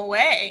awful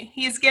way.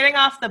 He's getting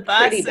off the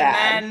bus, and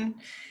then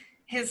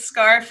his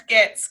scarf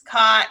gets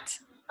caught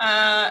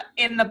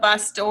in the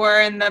bus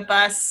door, and the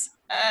bus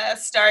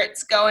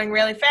starts going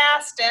really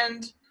fast,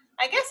 and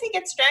I guess he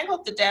gets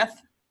strangled to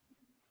death.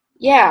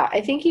 Yeah, I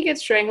think he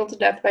gets strangled to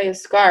death by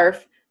his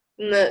scarf,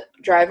 and the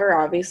driver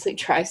obviously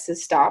tries to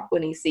stop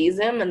when he sees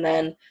him, and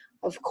then,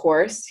 of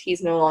course,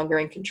 he's no longer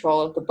in control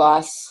of the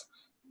bus,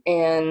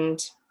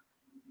 and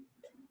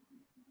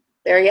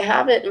there you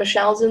have it.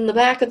 Michelle's in the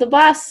back of the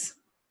bus,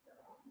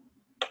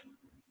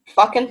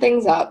 fucking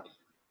things up.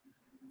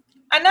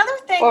 Another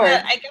thing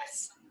that I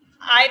guess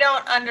I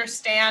don't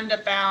understand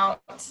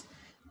about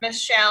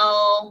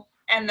Michelle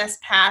and this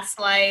past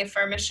life,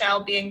 or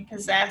Michelle being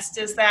possessed,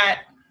 is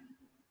that,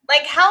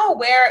 like, how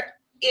aware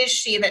is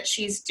she that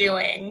she's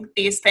doing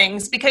these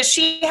things? Because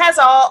she has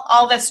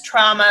all this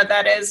trauma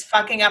that is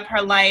fucking up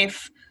her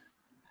life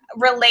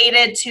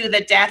related to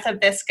the death of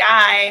this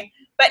guy.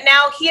 But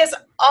now he has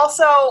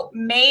also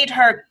made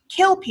her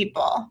kill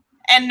people.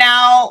 And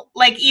now,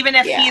 like, even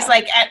if he's,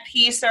 like, at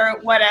peace or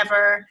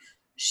whatever,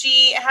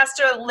 she has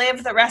to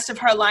live the rest of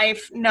her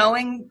life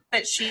knowing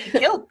that she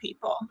killed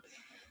people.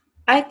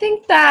 I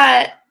think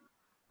that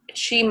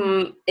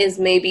she is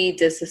maybe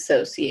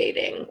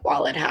disassociating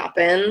while it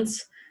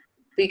happens,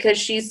 because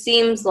she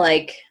seems,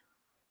 like,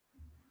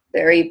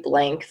 very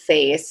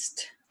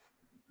blank-faced,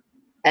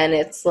 and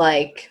it's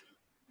like,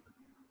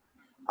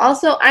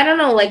 also, I don't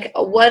know, like,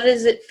 what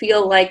does it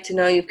feel like to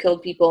know you've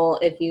killed people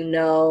if you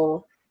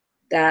know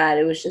that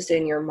it was just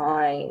in your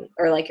mind,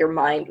 or, like, your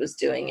mind was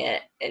doing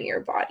it and your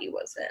body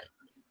wasn't?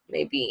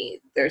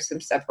 Maybe there's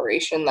some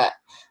separation that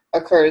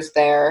occurs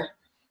there.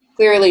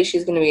 Clearly,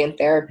 she's going to be in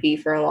therapy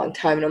for a long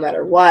time no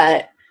matter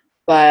what,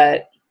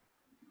 but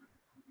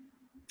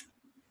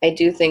I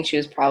do think she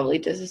was probably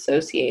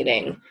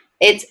disassociating.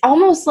 It's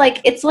almost like,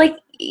 it's like,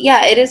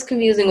 yeah, it is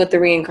confusing with the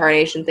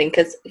reincarnation thing,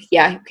 because,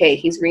 yeah, okay,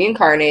 he's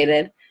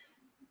reincarnated,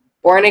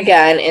 born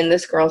again in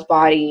this girl's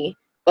body,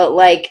 but,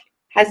 like,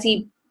 is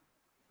he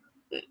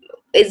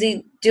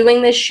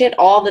doing this shit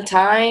all the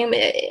time?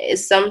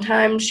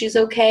 Sometimes she's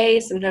okay,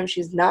 sometimes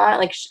she's not.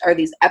 Like, are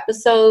these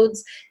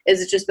episodes?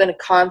 Is it just been a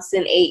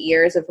constant 8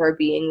 years of her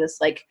being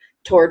this, like,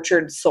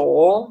 tortured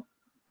soul?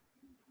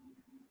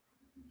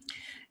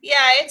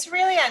 Yeah, it's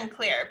really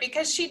unclear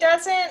because she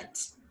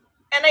doesn't,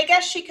 and I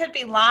guess she could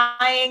be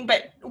lying,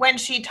 but when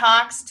she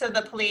talks to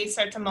the police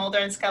or to Mulder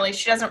and Scully,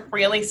 she doesn't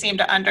really seem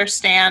to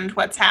understand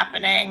what's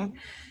happening.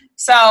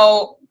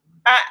 So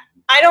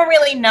I don't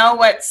really know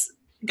what's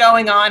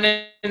going on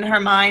in her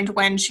mind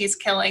when she's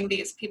killing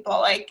these people.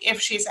 Like, if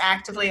she's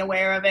actively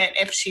aware of it,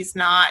 if she's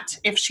not,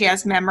 if she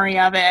has memory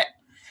of it.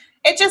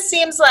 It just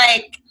seems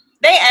like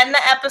they end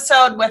the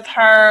episode with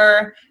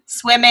her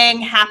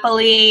swimming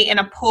happily in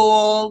a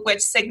pool,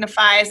 which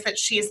signifies that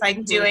she's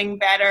like doing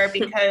better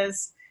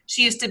because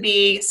she used to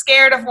be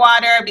scared of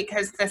water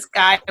because this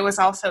guy was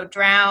also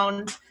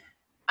drowned.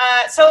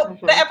 So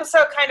the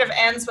episode kind of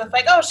ends with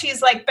like, oh,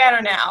 she's like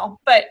better now.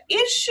 But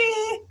is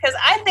she? Because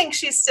I think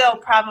she's still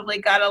probably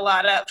got a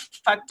lot of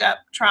fucked up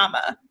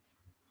trauma.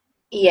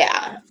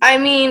 Yeah. I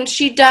mean,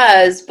 she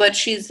does, but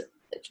she's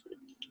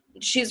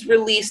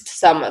released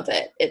some of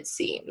it, it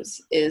seems,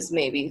 is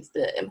maybe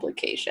the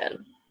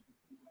implication.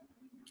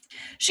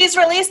 She's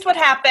released what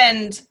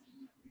happened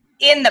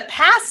in the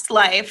past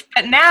life,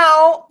 but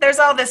now there's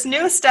all this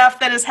new stuff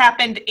that has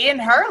happened in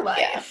her life.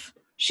 Yeah.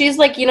 She's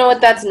like, you know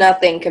what, that's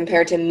nothing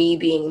compared to me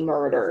being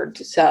murdered.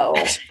 So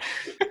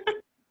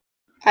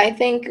I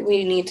think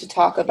we need to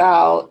talk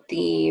about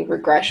the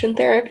regression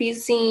therapy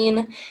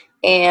scene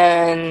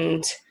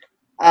and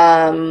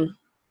the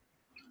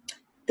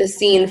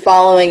scene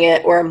following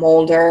it where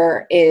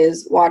Mulder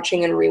is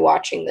watching and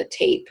rewatching the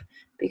tape,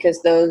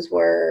 because those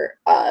were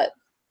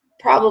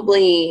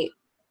probably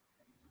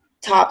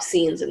top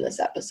scenes in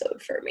this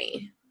episode for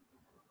me.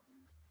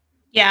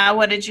 Yeah,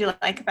 what did you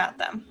like about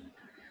them?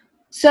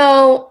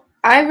 So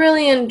I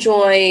really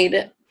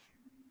enjoyed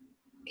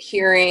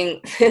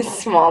hearing this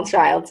small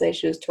child say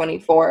she was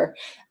 24.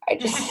 I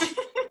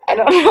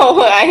don't know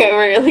why it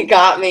really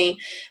got me.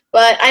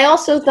 But I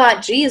also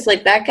thought, geez,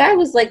 like, that guy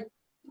was, like,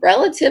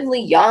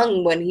 relatively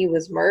young when he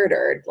was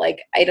murdered.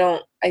 Like, I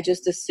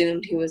just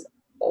assumed he was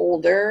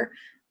older.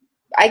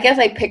 I guess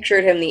I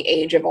pictured him the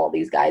age of all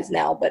these guys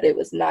now, but it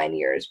was 9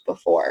 years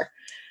before.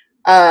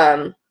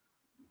 He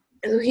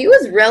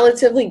was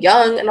relatively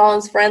young, and all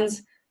his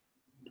friends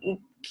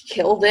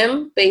killed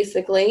him,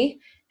 basically.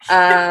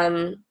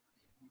 Because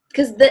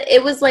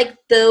it was like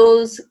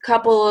those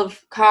couple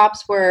of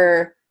cops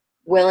were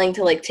willing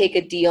to, like, take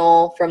a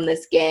deal from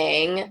this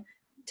gang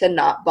to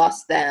not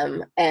bust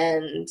them,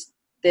 and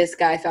this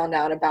guy found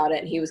out about it,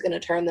 and he was going to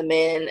turn them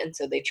in, and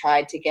so they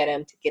tried to get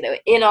him to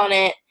get in on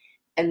it,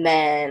 and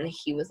then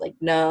he was like,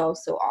 no,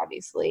 so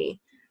obviously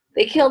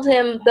they killed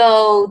him,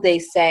 though they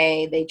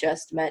say they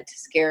just meant to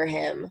scare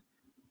him.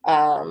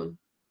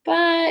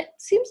 But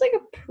seems like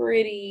a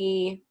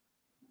pretty...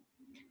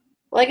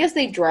 Well, I guess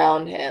they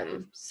drowned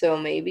him, so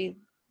maybe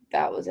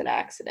that was an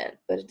accident,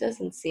 but it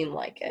doesn't seem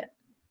like it.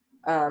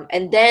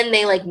 And then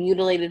they, like,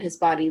 mutilated his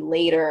body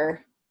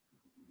later,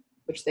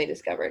 which they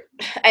discovered.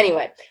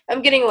 Anyway,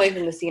 I'm getting away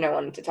from the scene I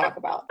wanted to talk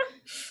about.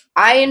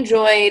 I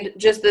enjoyed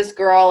just this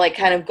girl, like,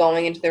 kind of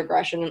going into the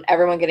regression and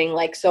everyone getting,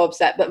 like, so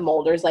upset, but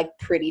Mulder's, like,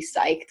 pretty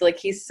psyched. Like,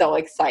 he's so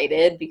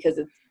excited because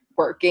it's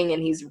working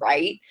and he's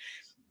right.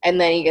 And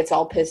then he gets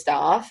all pissed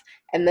off.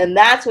 And then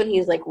that's when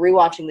he's, like,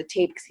 rewatching the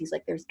tape because he's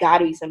like, there's got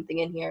to be something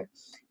in here.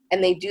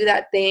 And they do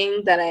that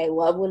thing that I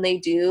love when they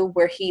do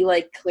where he,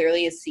 like,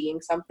 clearly is seeing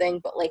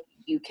something, but, like,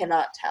 you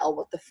cannot tell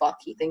what the fuck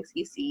he thinks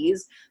he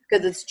sees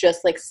because it's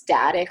just, like,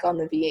 static on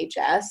the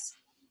VHS.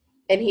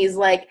 And he's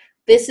like,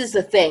 this is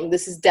a thing.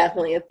 This is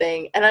definitely a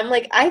thing. And I'm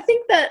like, I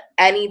think that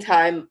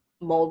anytime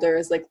Mulder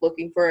is, like,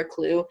 looking for a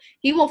clue,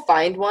 he will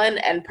find one,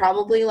 and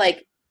probably,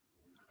 like,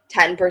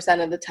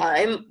 10% of the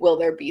time will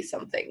there be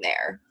something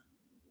there.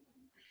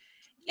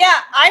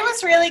 Yeah, I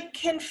was really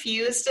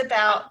confused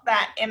about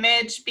that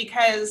image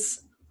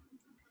because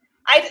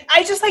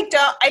I just, like,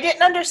 I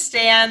didn't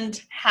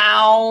understand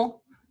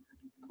how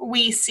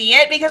we see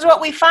it, because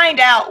what we find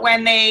out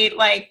when they,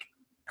 like,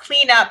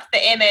 clean up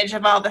the image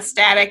of all the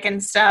static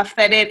and stuff,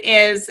 that it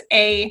is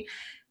a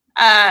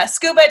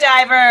scuba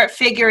diver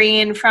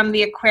figurine from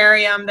the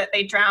aquarium that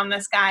they drowned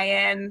this guy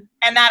in,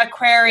 and that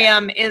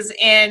aquarium is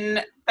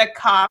in the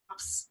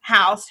cop's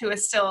house who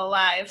is still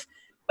alive.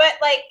 But,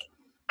 like,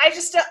 I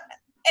just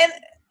and,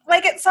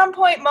 like, at some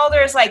point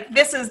Mulder is like,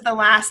 this is the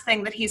last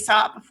thing that he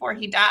saw before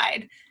he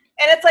died,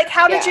 and it's like,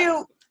 how did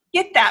you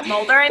get that,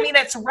 Mulder? I mean,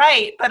 it's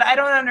right, but I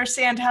don't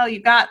understand how you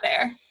got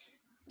there.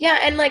 Yeah,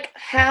 and, like,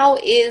 how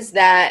is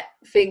that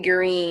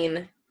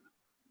figurine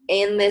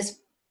in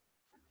this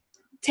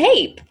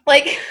tape?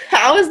 Like,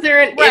 how is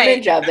there an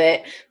image of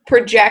it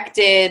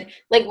projected?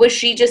 Like, was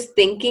she just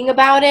thinking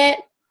about it?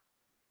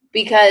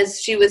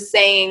 Because she was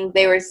saying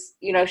they were,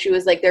 you know, she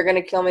was like, they're going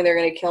to kill me, they're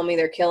going to kill me,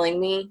 they're killing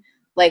me.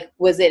 Like,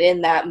 was it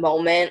in that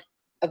moment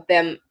of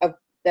them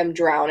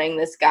drowning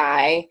this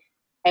guy?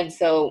 And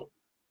so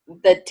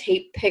the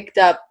tape picked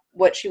up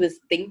what she was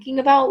thinking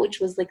about, which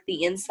was like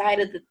the inside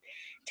of the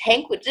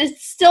tank, which it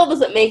still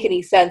doesn't make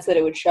any sense that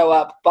it would show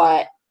up,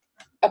 but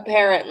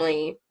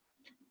apparently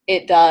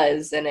it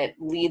does, and it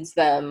leads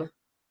them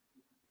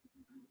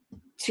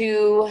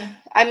to,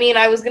 I mean,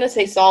 I was going to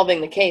say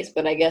solving the case,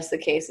 but I guess the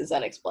case is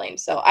unexplained.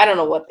 So I don't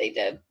know what they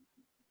did.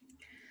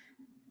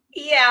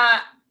 Yeah,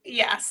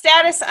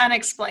 status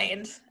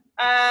unexplained.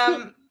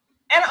 And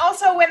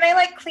also when they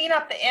like clean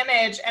up the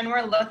image and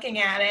we're looking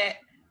at it,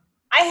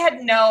 I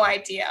had no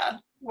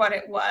idea what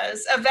it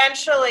was.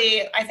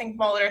 Eventually, I think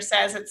Mulder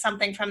says it's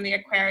something from the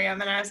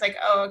aquarium, and I was like,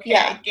 oh, okay,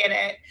 yeah. I get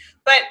it.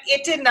 But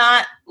it did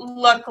not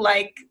look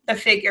like the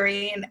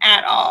figurine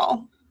at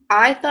all.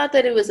 I thought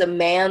that it was a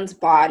man's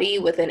body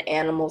with an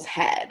animal's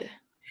head.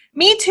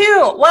 Me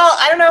too. Well,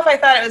 I don't know if I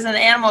thought it was an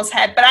animal's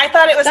head, but I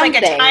thought it was like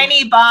a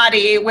tiny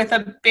body with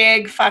a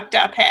big fucked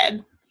up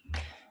head.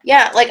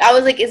 Yeah, like I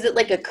was like, is it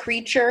like a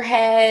creature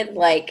head?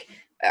 Like,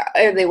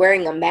 are they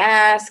wearing a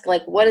mask?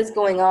 Like, what is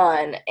going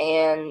on?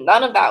 And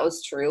none of that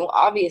was true.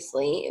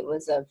 Obviously, it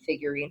was a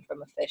figurine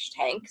from a fish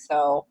tank,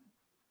 so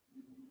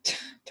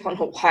don't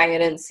know why I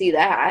didn't see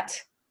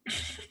that.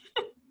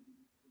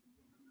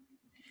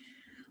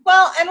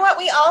 Well, and what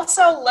we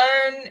also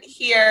learn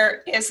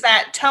here is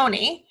that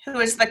Tony, who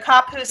is the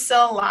cop who's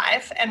still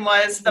alive and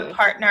was the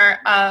partner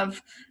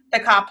of the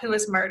cop who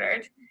was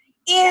murdered,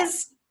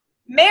 is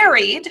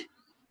married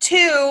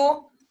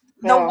to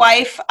the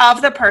wife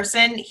of the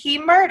person he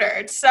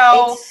murdered.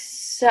 So it's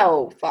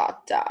so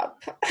fucked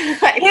up.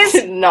 I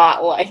did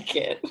not like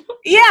it.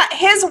 Yeah,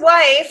 his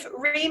wife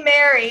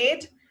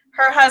remarried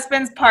her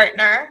husband's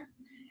partner.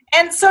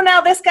 And so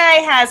now this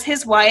guy has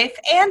his wife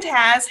and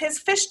has his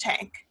fish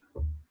tank.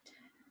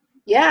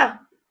 Yeah.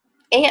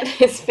 And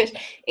his fish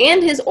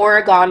and his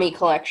origami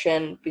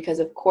collection, because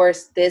of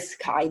course this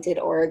guy did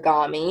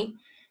origami.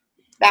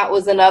 That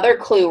was another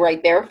clue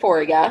right there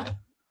for you.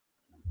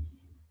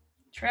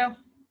 True.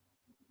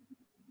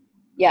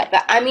 Yeah,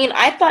 I mean,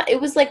 I thought it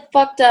was, like,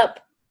 fucked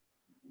up.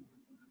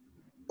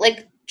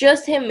 Like,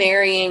 just him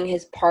marrying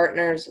his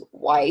partner's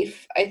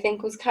wife, I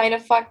think, was kind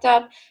of fucked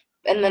up.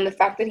 And then the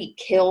fact that he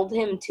killed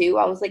him, too,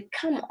 I was like,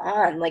 come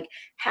on. Like,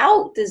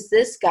 how does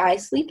this guy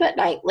sleep at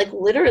night? Like,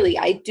 literally,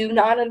 I do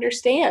not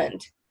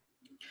understand.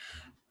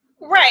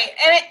 Right.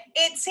 And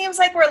it seems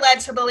like we're led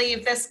to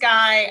believe this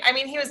guy, I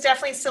mean, he was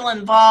definitely still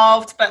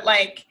involved, but,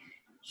 like,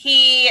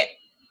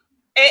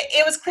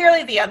 it was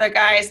clearly the other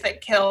guys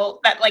that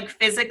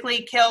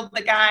physically killed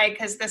the guy,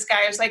 because this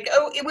guy was like,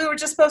 oh, we were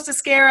just supposed to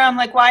scare him.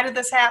 Like, why did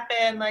this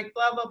happen? Like,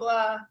 blah, blah,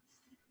 blah.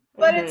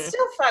 But it's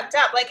still fucked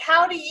up. Like,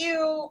 how do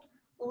you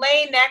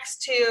lay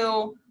next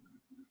to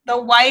the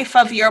wife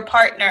of your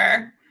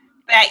partner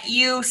that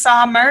you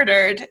saw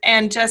murdered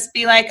and just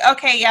be like,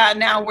 okay, yeah,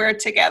 now we're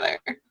together?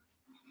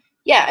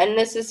 Yeah, and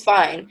this is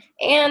fine.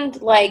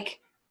 And, like,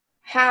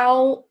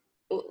 how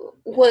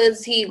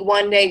was he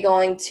one day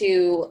going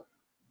to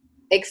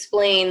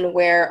explain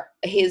where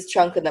his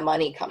chunk of the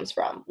money comes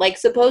from? Like,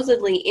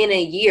 supposedly in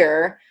a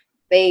year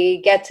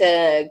they get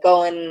to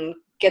go and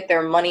get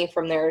their money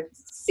from their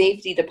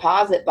safety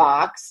deposit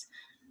box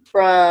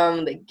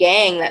from the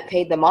gang that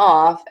paid them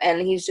off,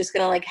 and he's just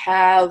gonna like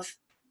have,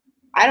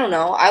 I don't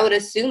know, I would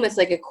assume it's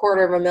like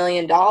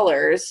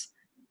 $250,000.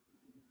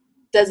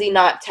 Does he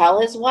not tell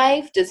his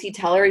wife? Does he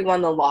tell her he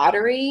won the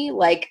lottery?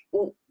 Like,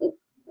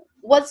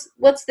 what's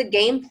the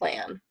game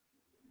plan?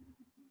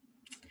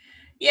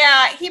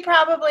 Yeah, he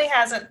probably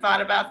hasn't thought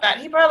about that.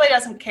 He probably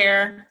doesn't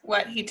care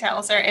what he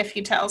tells her, if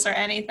he tells her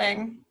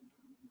anything.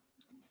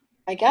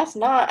 I guess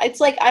not.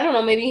 It's like, I don't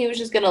know, maybe he was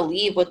just going to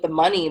leave with the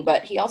money,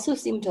 but he also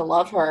seemed to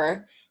love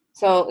her.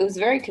 So it was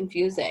very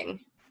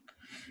confusing.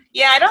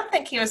 Yeah, I don't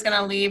think he was going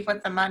to leave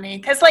with the money.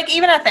 Because, like,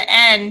 even at the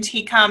end,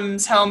 he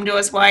comes home to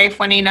his wife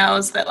when he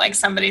knows that, like,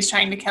 somebody's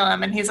trying to kill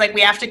him. And he's like,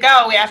 we have to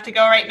go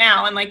right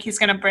now. And, like, he's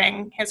going to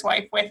bring his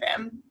wife with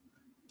him.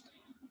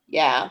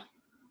 Yeah.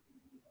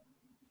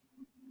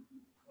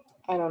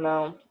 I don't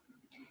know.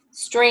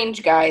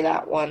 Strange guy,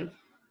 that one.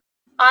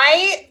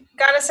 I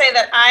gotta say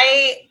that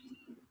I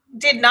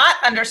did not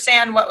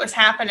understand what was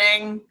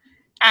happening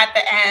at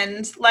the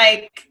end.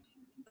 Like,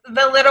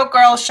 the little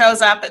girl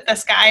shows up at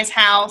this guy's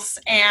house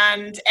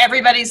and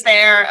everybody's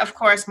there. Of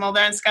course, Mulder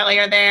and Scully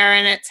are there,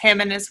 and it's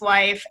him and his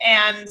wife.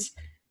 And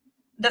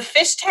the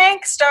fish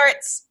tank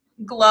starts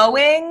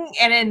glowing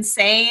an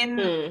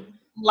insane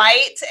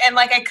light. And,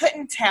 like, I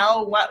couldn't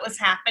tell what was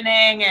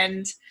happening.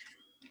 And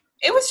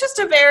it was just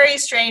a very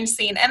strange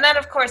scene. And then,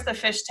 of course, the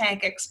fish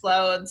tank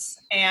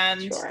explodes.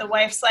 And the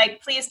wife's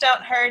like, please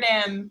don't hurt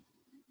him.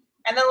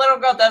 And the little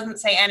girl doesn't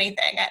say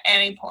anything at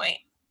any point.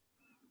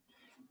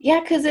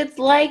 Yeah, because it's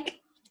like,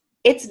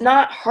 it's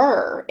not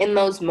her in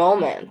those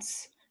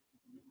moments.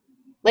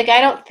 Like, I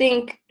don't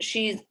think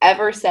she's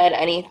ever said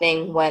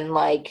anything when,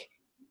 like,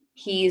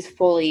 he's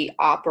fully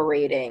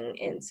operating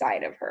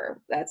inside of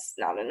her. That's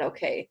not an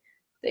okay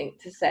thing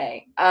to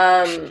say.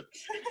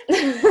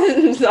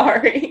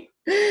 Sorry.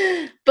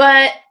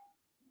 But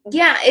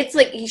Yeah, it's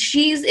like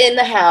she's in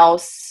the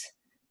house.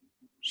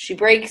 She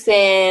breaks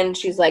in.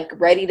 She's like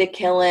ready to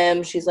kill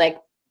him. She's like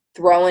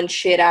throwing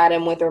shit at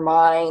him with her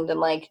mind and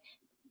like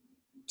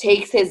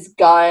takes his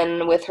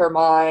gun with her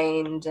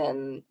mind.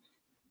 And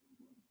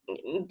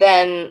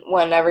then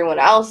when everyone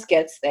else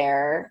gets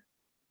there,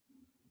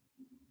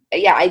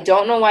 yeah, I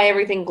don't know why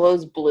everything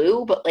glows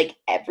blue, but like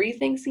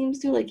everything seems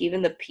to, like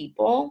even the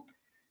people.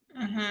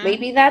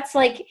 Maybe that's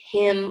like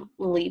him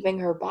leaving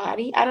her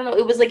body. I don't know.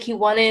 It was like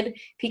if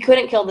he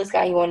couldn't kill this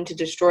guy, he wanted to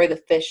destroy the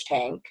fish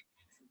tank,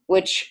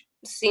 which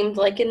seemed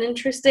like an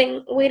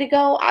interesting way to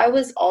go. I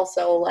was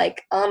also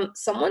like,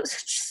 someone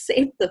just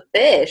saved the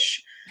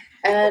fish,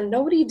 and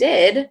nobody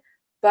did,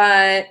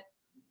 but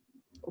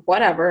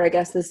whatever. I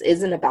guess this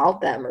isn't about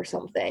them or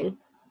something.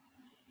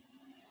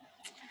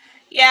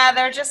 Yeah,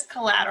 they're just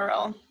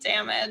collateral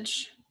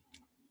damage.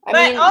 I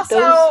But mean,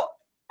 also,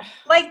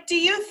 like, do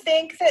you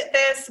think that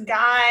this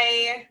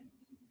guy,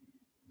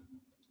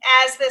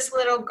 as this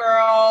little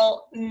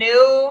girl,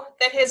 knew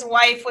that his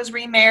wife was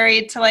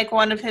remarried to, like,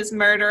 one of his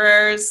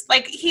murderers?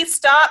 Like, he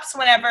stops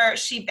whenever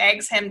she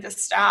begs him to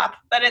stop.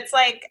 But it's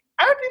like,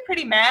 I would be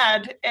pretty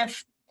mad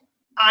if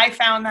I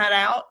found that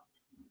out.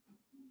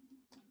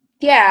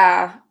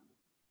 yeah,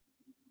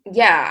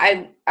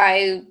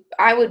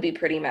 I would be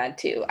pretty mad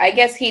too. I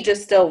guess he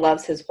just still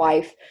loves his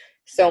wife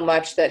so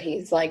much that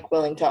he's like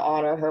willing to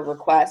honor her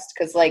request,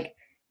 because like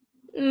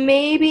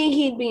maybe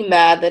he'd be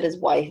mad that his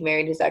wife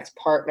married his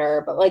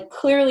ex-partner, but like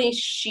clearly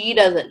she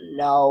doesn't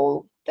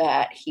know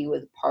that he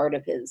was part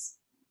of his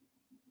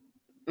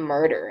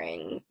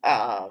murdering.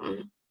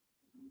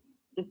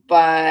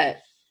 But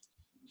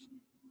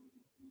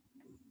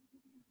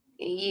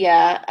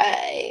yeah,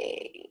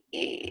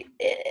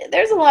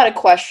 there's a lot of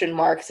question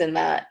marks in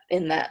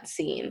that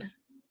scene.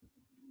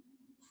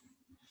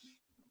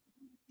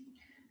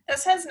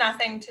 This has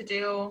nothing to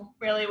do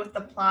really with the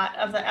plot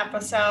of the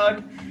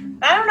episode.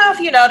 I don't know if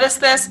you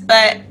noticed this,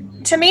 but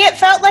to me it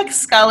felt like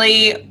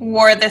Scully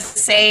wore the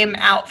same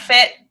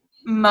outfit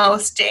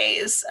most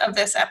days of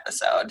this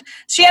episode.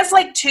 She has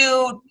like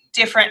two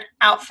different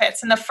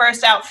outfits, and the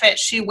first outfit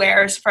she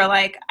wears for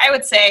like, I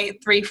would say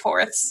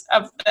 3/4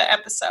 of the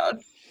episode.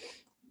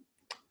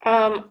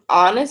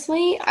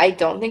 Honestly, I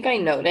don't think I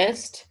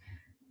noticed,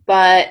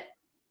 but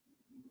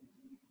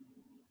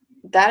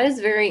that is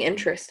very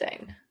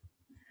interesting.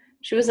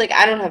 She was like,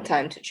 I don't have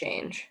time to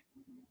change.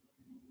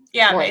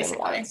 Yeah, More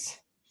basically. than once.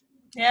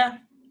 Yeah.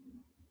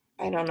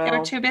 I don't know. They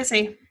were too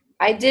busy.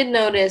 I did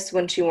notice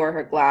when she wore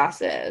her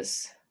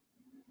glasses.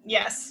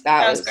 Yes,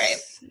 that was great.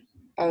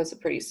 That was a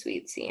pretty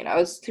sweet scene. I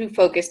was too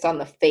focused on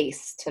the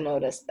face to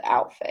notice the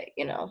outfit,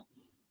 you know?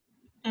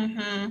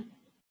 Mm-hmm.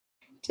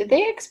 Did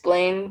they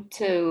explain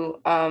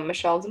to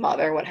Michelle's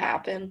mother what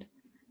happened?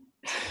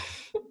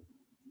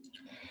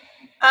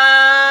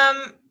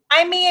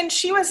 I mean,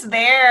 she was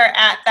there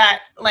at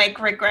that like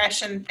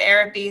regression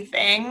therapy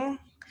thing.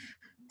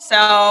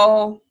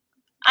 So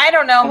I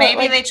don't know.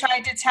 Maybe they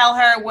tried to tell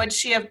her. Would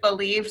she have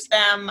believed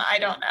them? I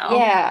don't know.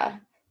 Yeah,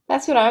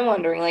 that's what I'm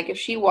wondering. Like, if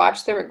she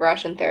watched the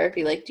regression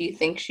therapy, like, do you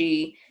think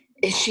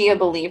is she a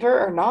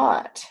believer or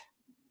not?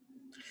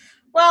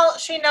 Well,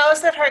 she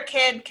knows that her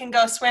kid can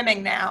go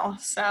swimming now,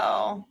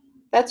 so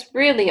that's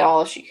really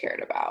all she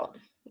cared about.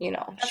 You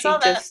know, that's she all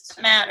just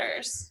that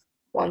matters.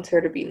 Wants her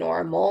to be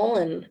normal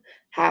and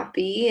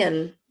happy,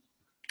 and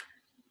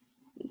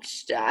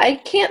I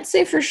can't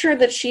say for sure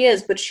that she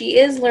is, but she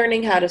is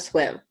learning how to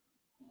swim.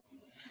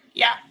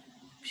 Yeah,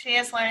 she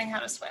is learning how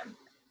to swim.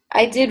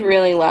 I did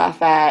really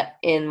laugh at,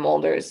 in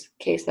Mulder's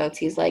case notes,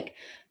 he's like,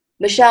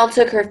 Michelle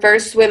took her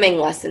first swimming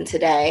lesson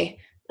today.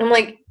 I'm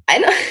like, I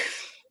know.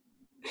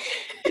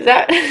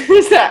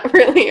 Is that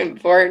really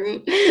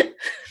important?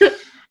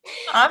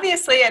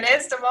 Obviously it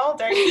is to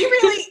Mulder.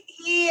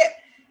 He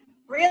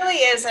really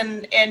is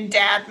in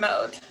dad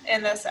mode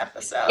in this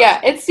episode. Yeah,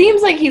 it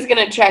seems like he's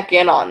gonna check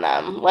in on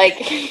them. Like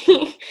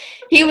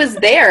he was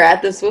there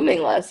at the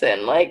swimming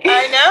lesson. Like,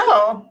 I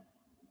know.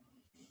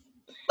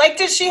 Like,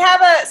 did she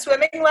have a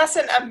swimming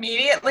lesson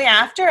immediately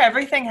after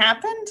everything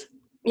happened?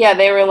 Yeah,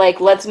 they were like,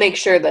 let's make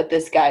sure that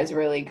this guy's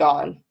really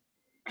gone.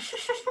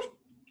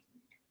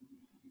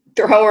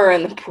 Throw her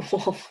in the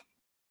pool.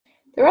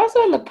 They're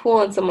also in the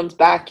pool in someone's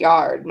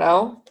backyard,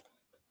 no?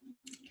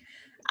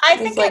 I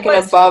think like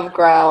an above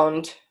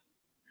ground.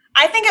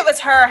 I think it was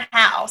her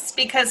house,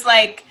 because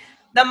like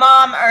the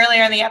mom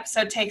earlier in the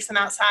episode takes them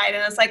outside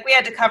and it's like, we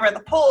had to cover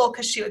the pool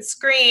because she would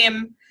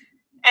scream.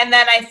 And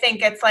then I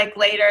think it's like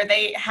later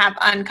they have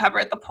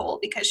uncovered the pool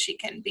because she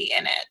can be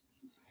in it.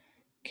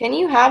 Can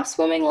you have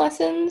swimming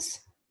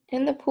lessons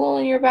in the pool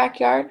in your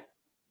backyard?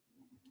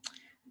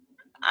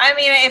 I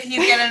mean, if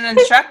you get an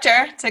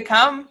instructor to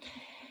come.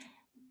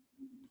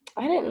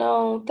 I didn't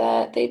know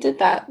that they did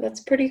that.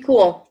 That's pretty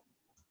cool.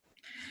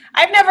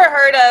 I've never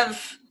heard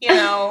of,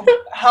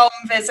 home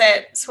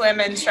visit swim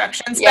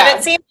instructions, but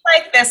it seems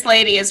like this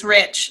lady is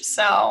rich,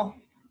 so.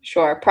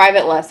 Sure,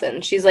 private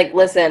lesson. She's like,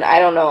 listen, I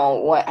don't know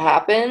what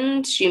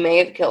happened. She may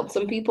have killed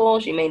some people.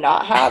 She may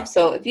not have.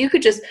 So if you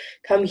could just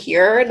come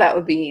here, that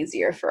would be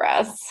easier for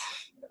us.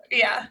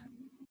 Yeah.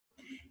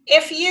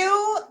 If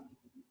you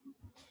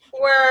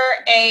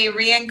were a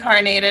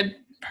reincarnated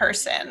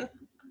person,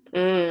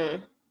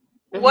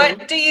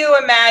 what do you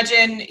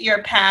imagine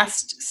your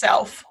past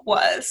self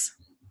was?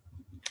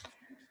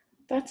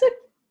 That's a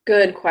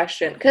good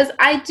question. Because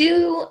I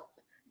think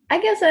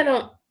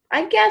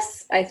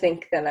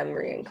that I'm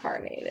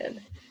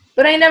reincarnated.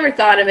 But I never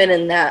thought of it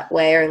in that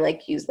way or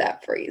like use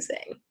that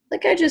phrasing.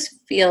 Like I just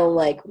feel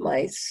like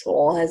my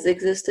soul has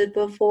existed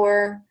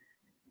before,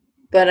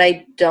 but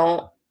I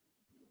don't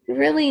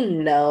really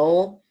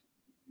know.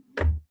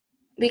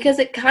 Because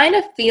it kind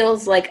of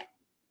feels like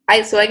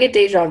I get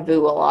deja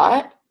vu a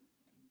lot.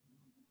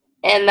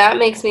 And that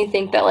makes me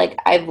think that like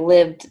I've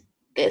lived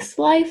this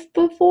life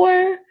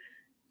before,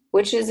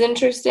 which is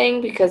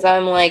interesting because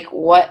I'm like,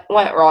 what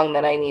went wrong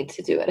that I need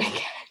to do it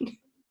again?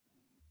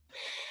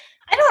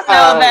 I don't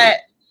know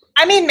that.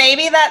 I mean,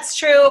 maybe that's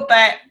true,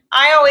 but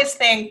I always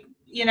think,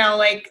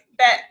 like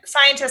that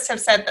scientists have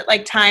said that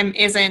like time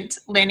isn't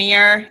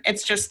linear.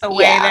 It's just the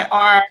way that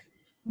our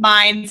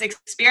minds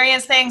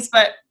experience things.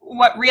 But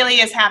what really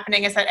is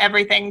happening is that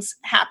everything's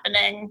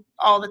happening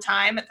all the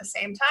time at the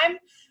same time.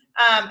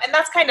 And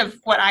that's kind of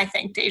what I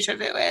think deja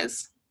vu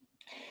is.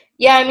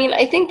 Yeah, I mean,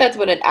 I think that's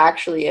what it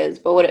actually is,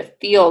 but what it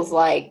feels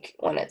like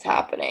when it's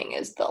happening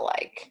is the,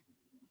 like,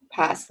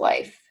 past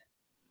life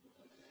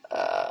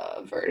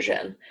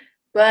version.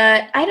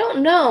 But I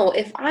don't know.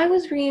 If I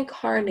was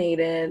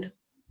reincarnated,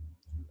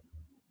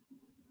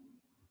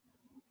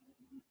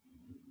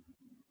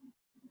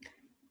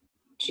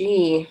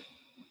 gee,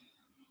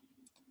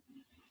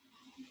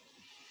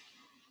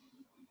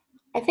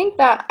 I think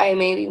that I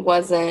maybe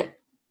wasn't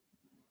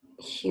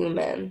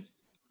human.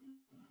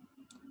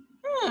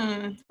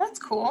 That's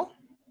cool.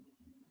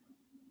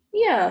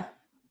 Yeah.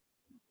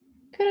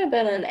 Could have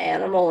been an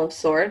animal of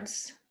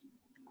sorts.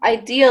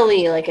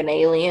 Ideally, like an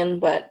alien,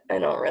 but I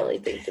don't really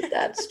think that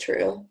that's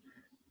true.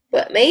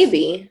 But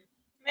maybe.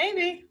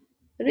 Maybe.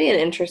 It'd be an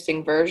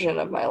interesting version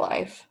of my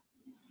life.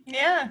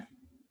 Yeah.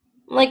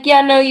 Like,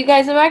 yeah, no, you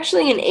guys, I'm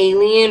actually an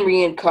alien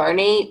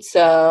reincarnate,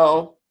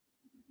 so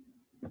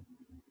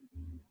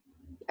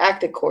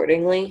act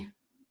accordingly.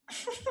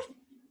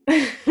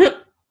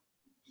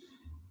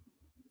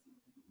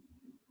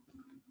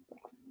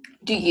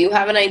 Do you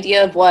have an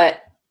idea of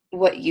what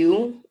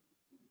you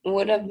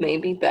would have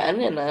maybe been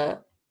in a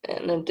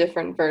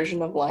different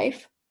version of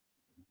life?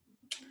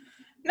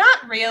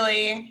 Not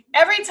really.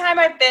 Every time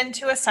I've been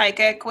to a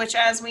psychic, which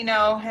as we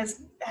know has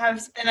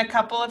been a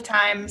couple of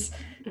times,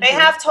 they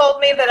have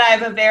told me that I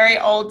have a very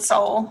old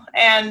soul.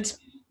 And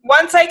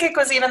one psychic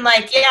was even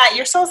like, yeah,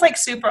 your soul's like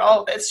super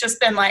old. It's just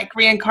been like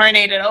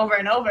reincarnated over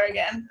and over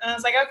again. And I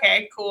was like,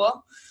 okay,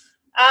 cool.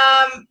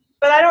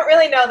 But I don't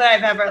really know that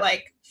I've ever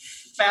like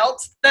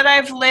felt that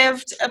I've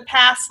lived a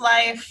past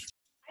life.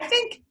 I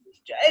think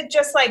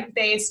just like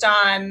based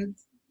on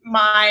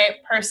my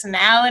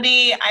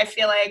personality, I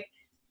feel like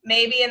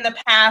maybe in the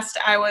past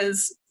I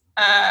was,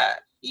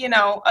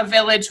 a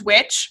village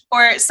witch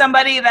or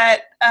somebody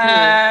that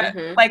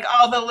like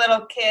all the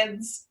little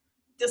kids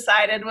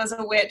decided was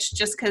a witch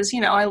just because,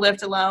 I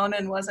lived alone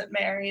and wasn't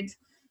married.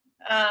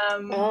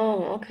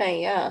 Oh,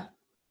 okay, yeah.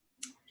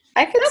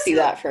 I could see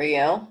that for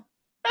you.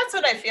 That's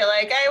what I feel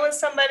like. I was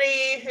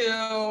somebody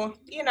who,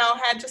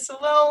 had just a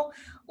little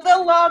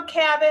log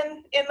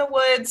cabin in the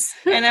woods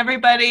and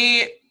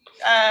everybody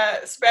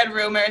spread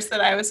rumors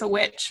that I was a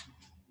witch.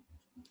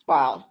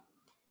 Wow.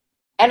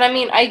 And I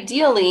mean,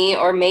 ideally,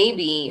 or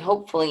maybe,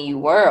 hopefully, you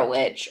were a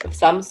witch of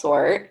some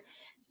sort,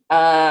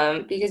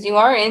 because you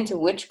are into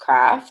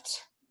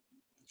witchcraft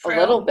a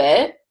little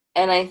bit,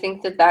 and I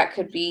think that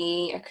could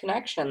be a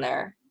connection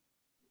there.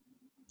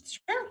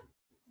 Sure.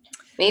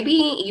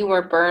 Maybe you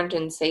were burned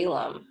in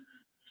Salem.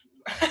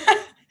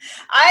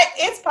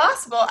 It's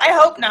possible. I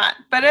hope not,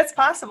 but it's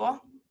possible.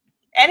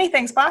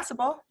 Anything's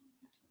possible.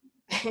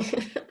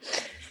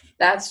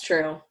 That's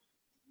true.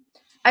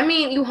 I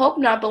mean, you hope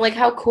not, but like,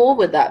 how cool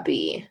would that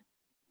be?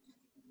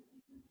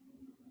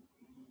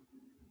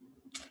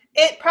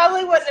 It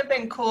probably wouldn't have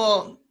been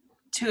cool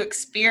to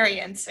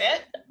experience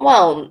it.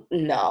 Well,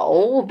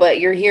 no, but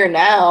you're here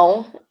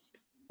now.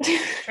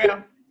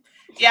 True.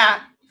 Yeah.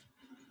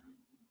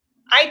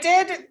 I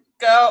did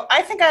go,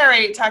 I think I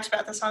already talked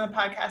about this on the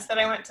podcast, that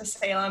I went to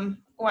Salem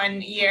one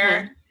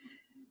year,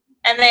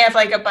 and they have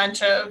like a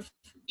bunch of,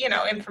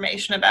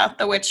 information about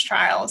the witch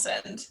trials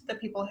and the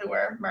people who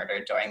were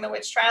murdered during the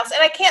witch trials.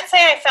 And I can't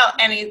say I felt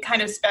any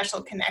kind of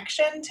special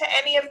connection to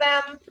any of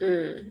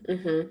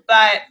them,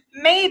 but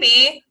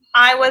maybe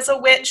I was a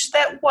witch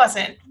that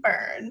wasn't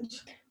burned.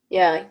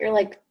 Yeah, you're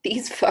like,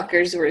 these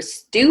fuckers were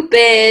stupid.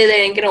 They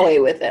didn't get away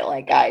with it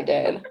like I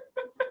did.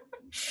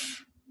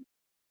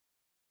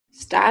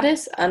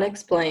 Status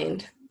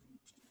unexplained.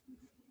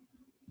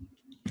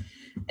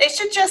 They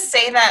should just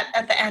say that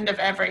at the end of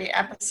every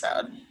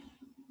episode.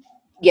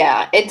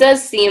 Yeah, it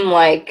does seem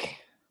like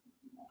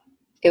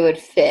it would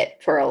fit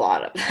for a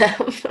lot of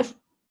them.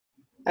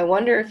 I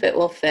wonder if it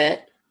will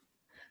fit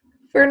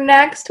for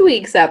next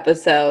week's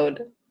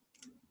episode.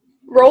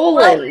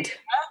 Roland.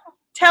 Well,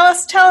 Tell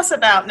us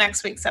about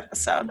next week's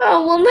episode.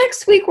 Oh, well,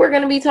 next week we're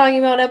going to be talking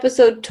about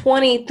episode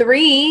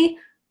 23.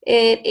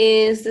 It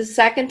is the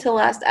second to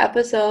last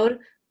episode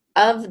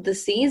of the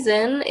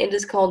season. It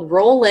is called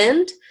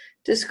Roland,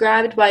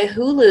 described by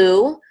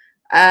Hulu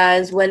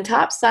as when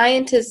top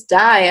scientists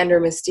die under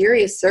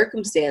mysterious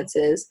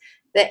circumstances,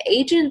 the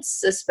agents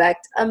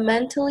suspect a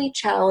mentally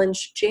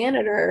challenged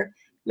janitor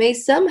may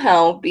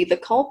somehow be the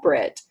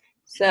culprit.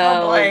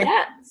 So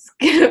that's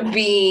going to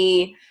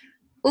be...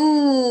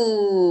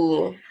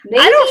 Ooh, maybe,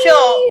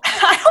 I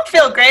don't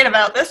feel great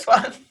about this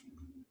one.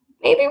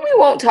 Maybe we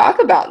won't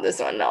talk about this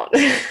one. No,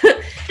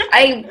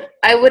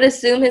 I would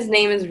assume his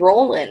name is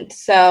Roland.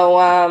 So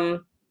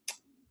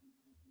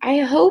I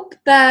hope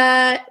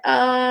that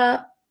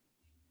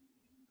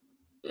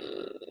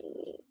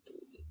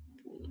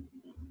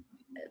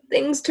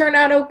things turn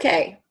out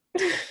okay.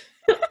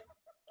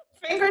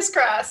 Fingers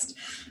crossed.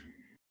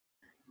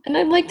 And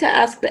I'd like to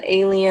ask the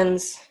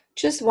aliens,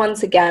 just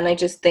once again, I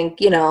just think,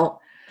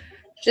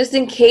 just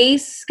in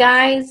case,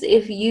 guys,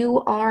 if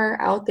you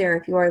are out there,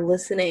 if you are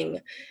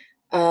listening,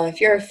 if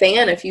you're a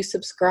fan, if you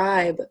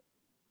subscribe,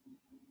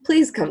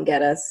 please come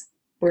get us.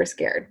 We're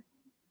scared.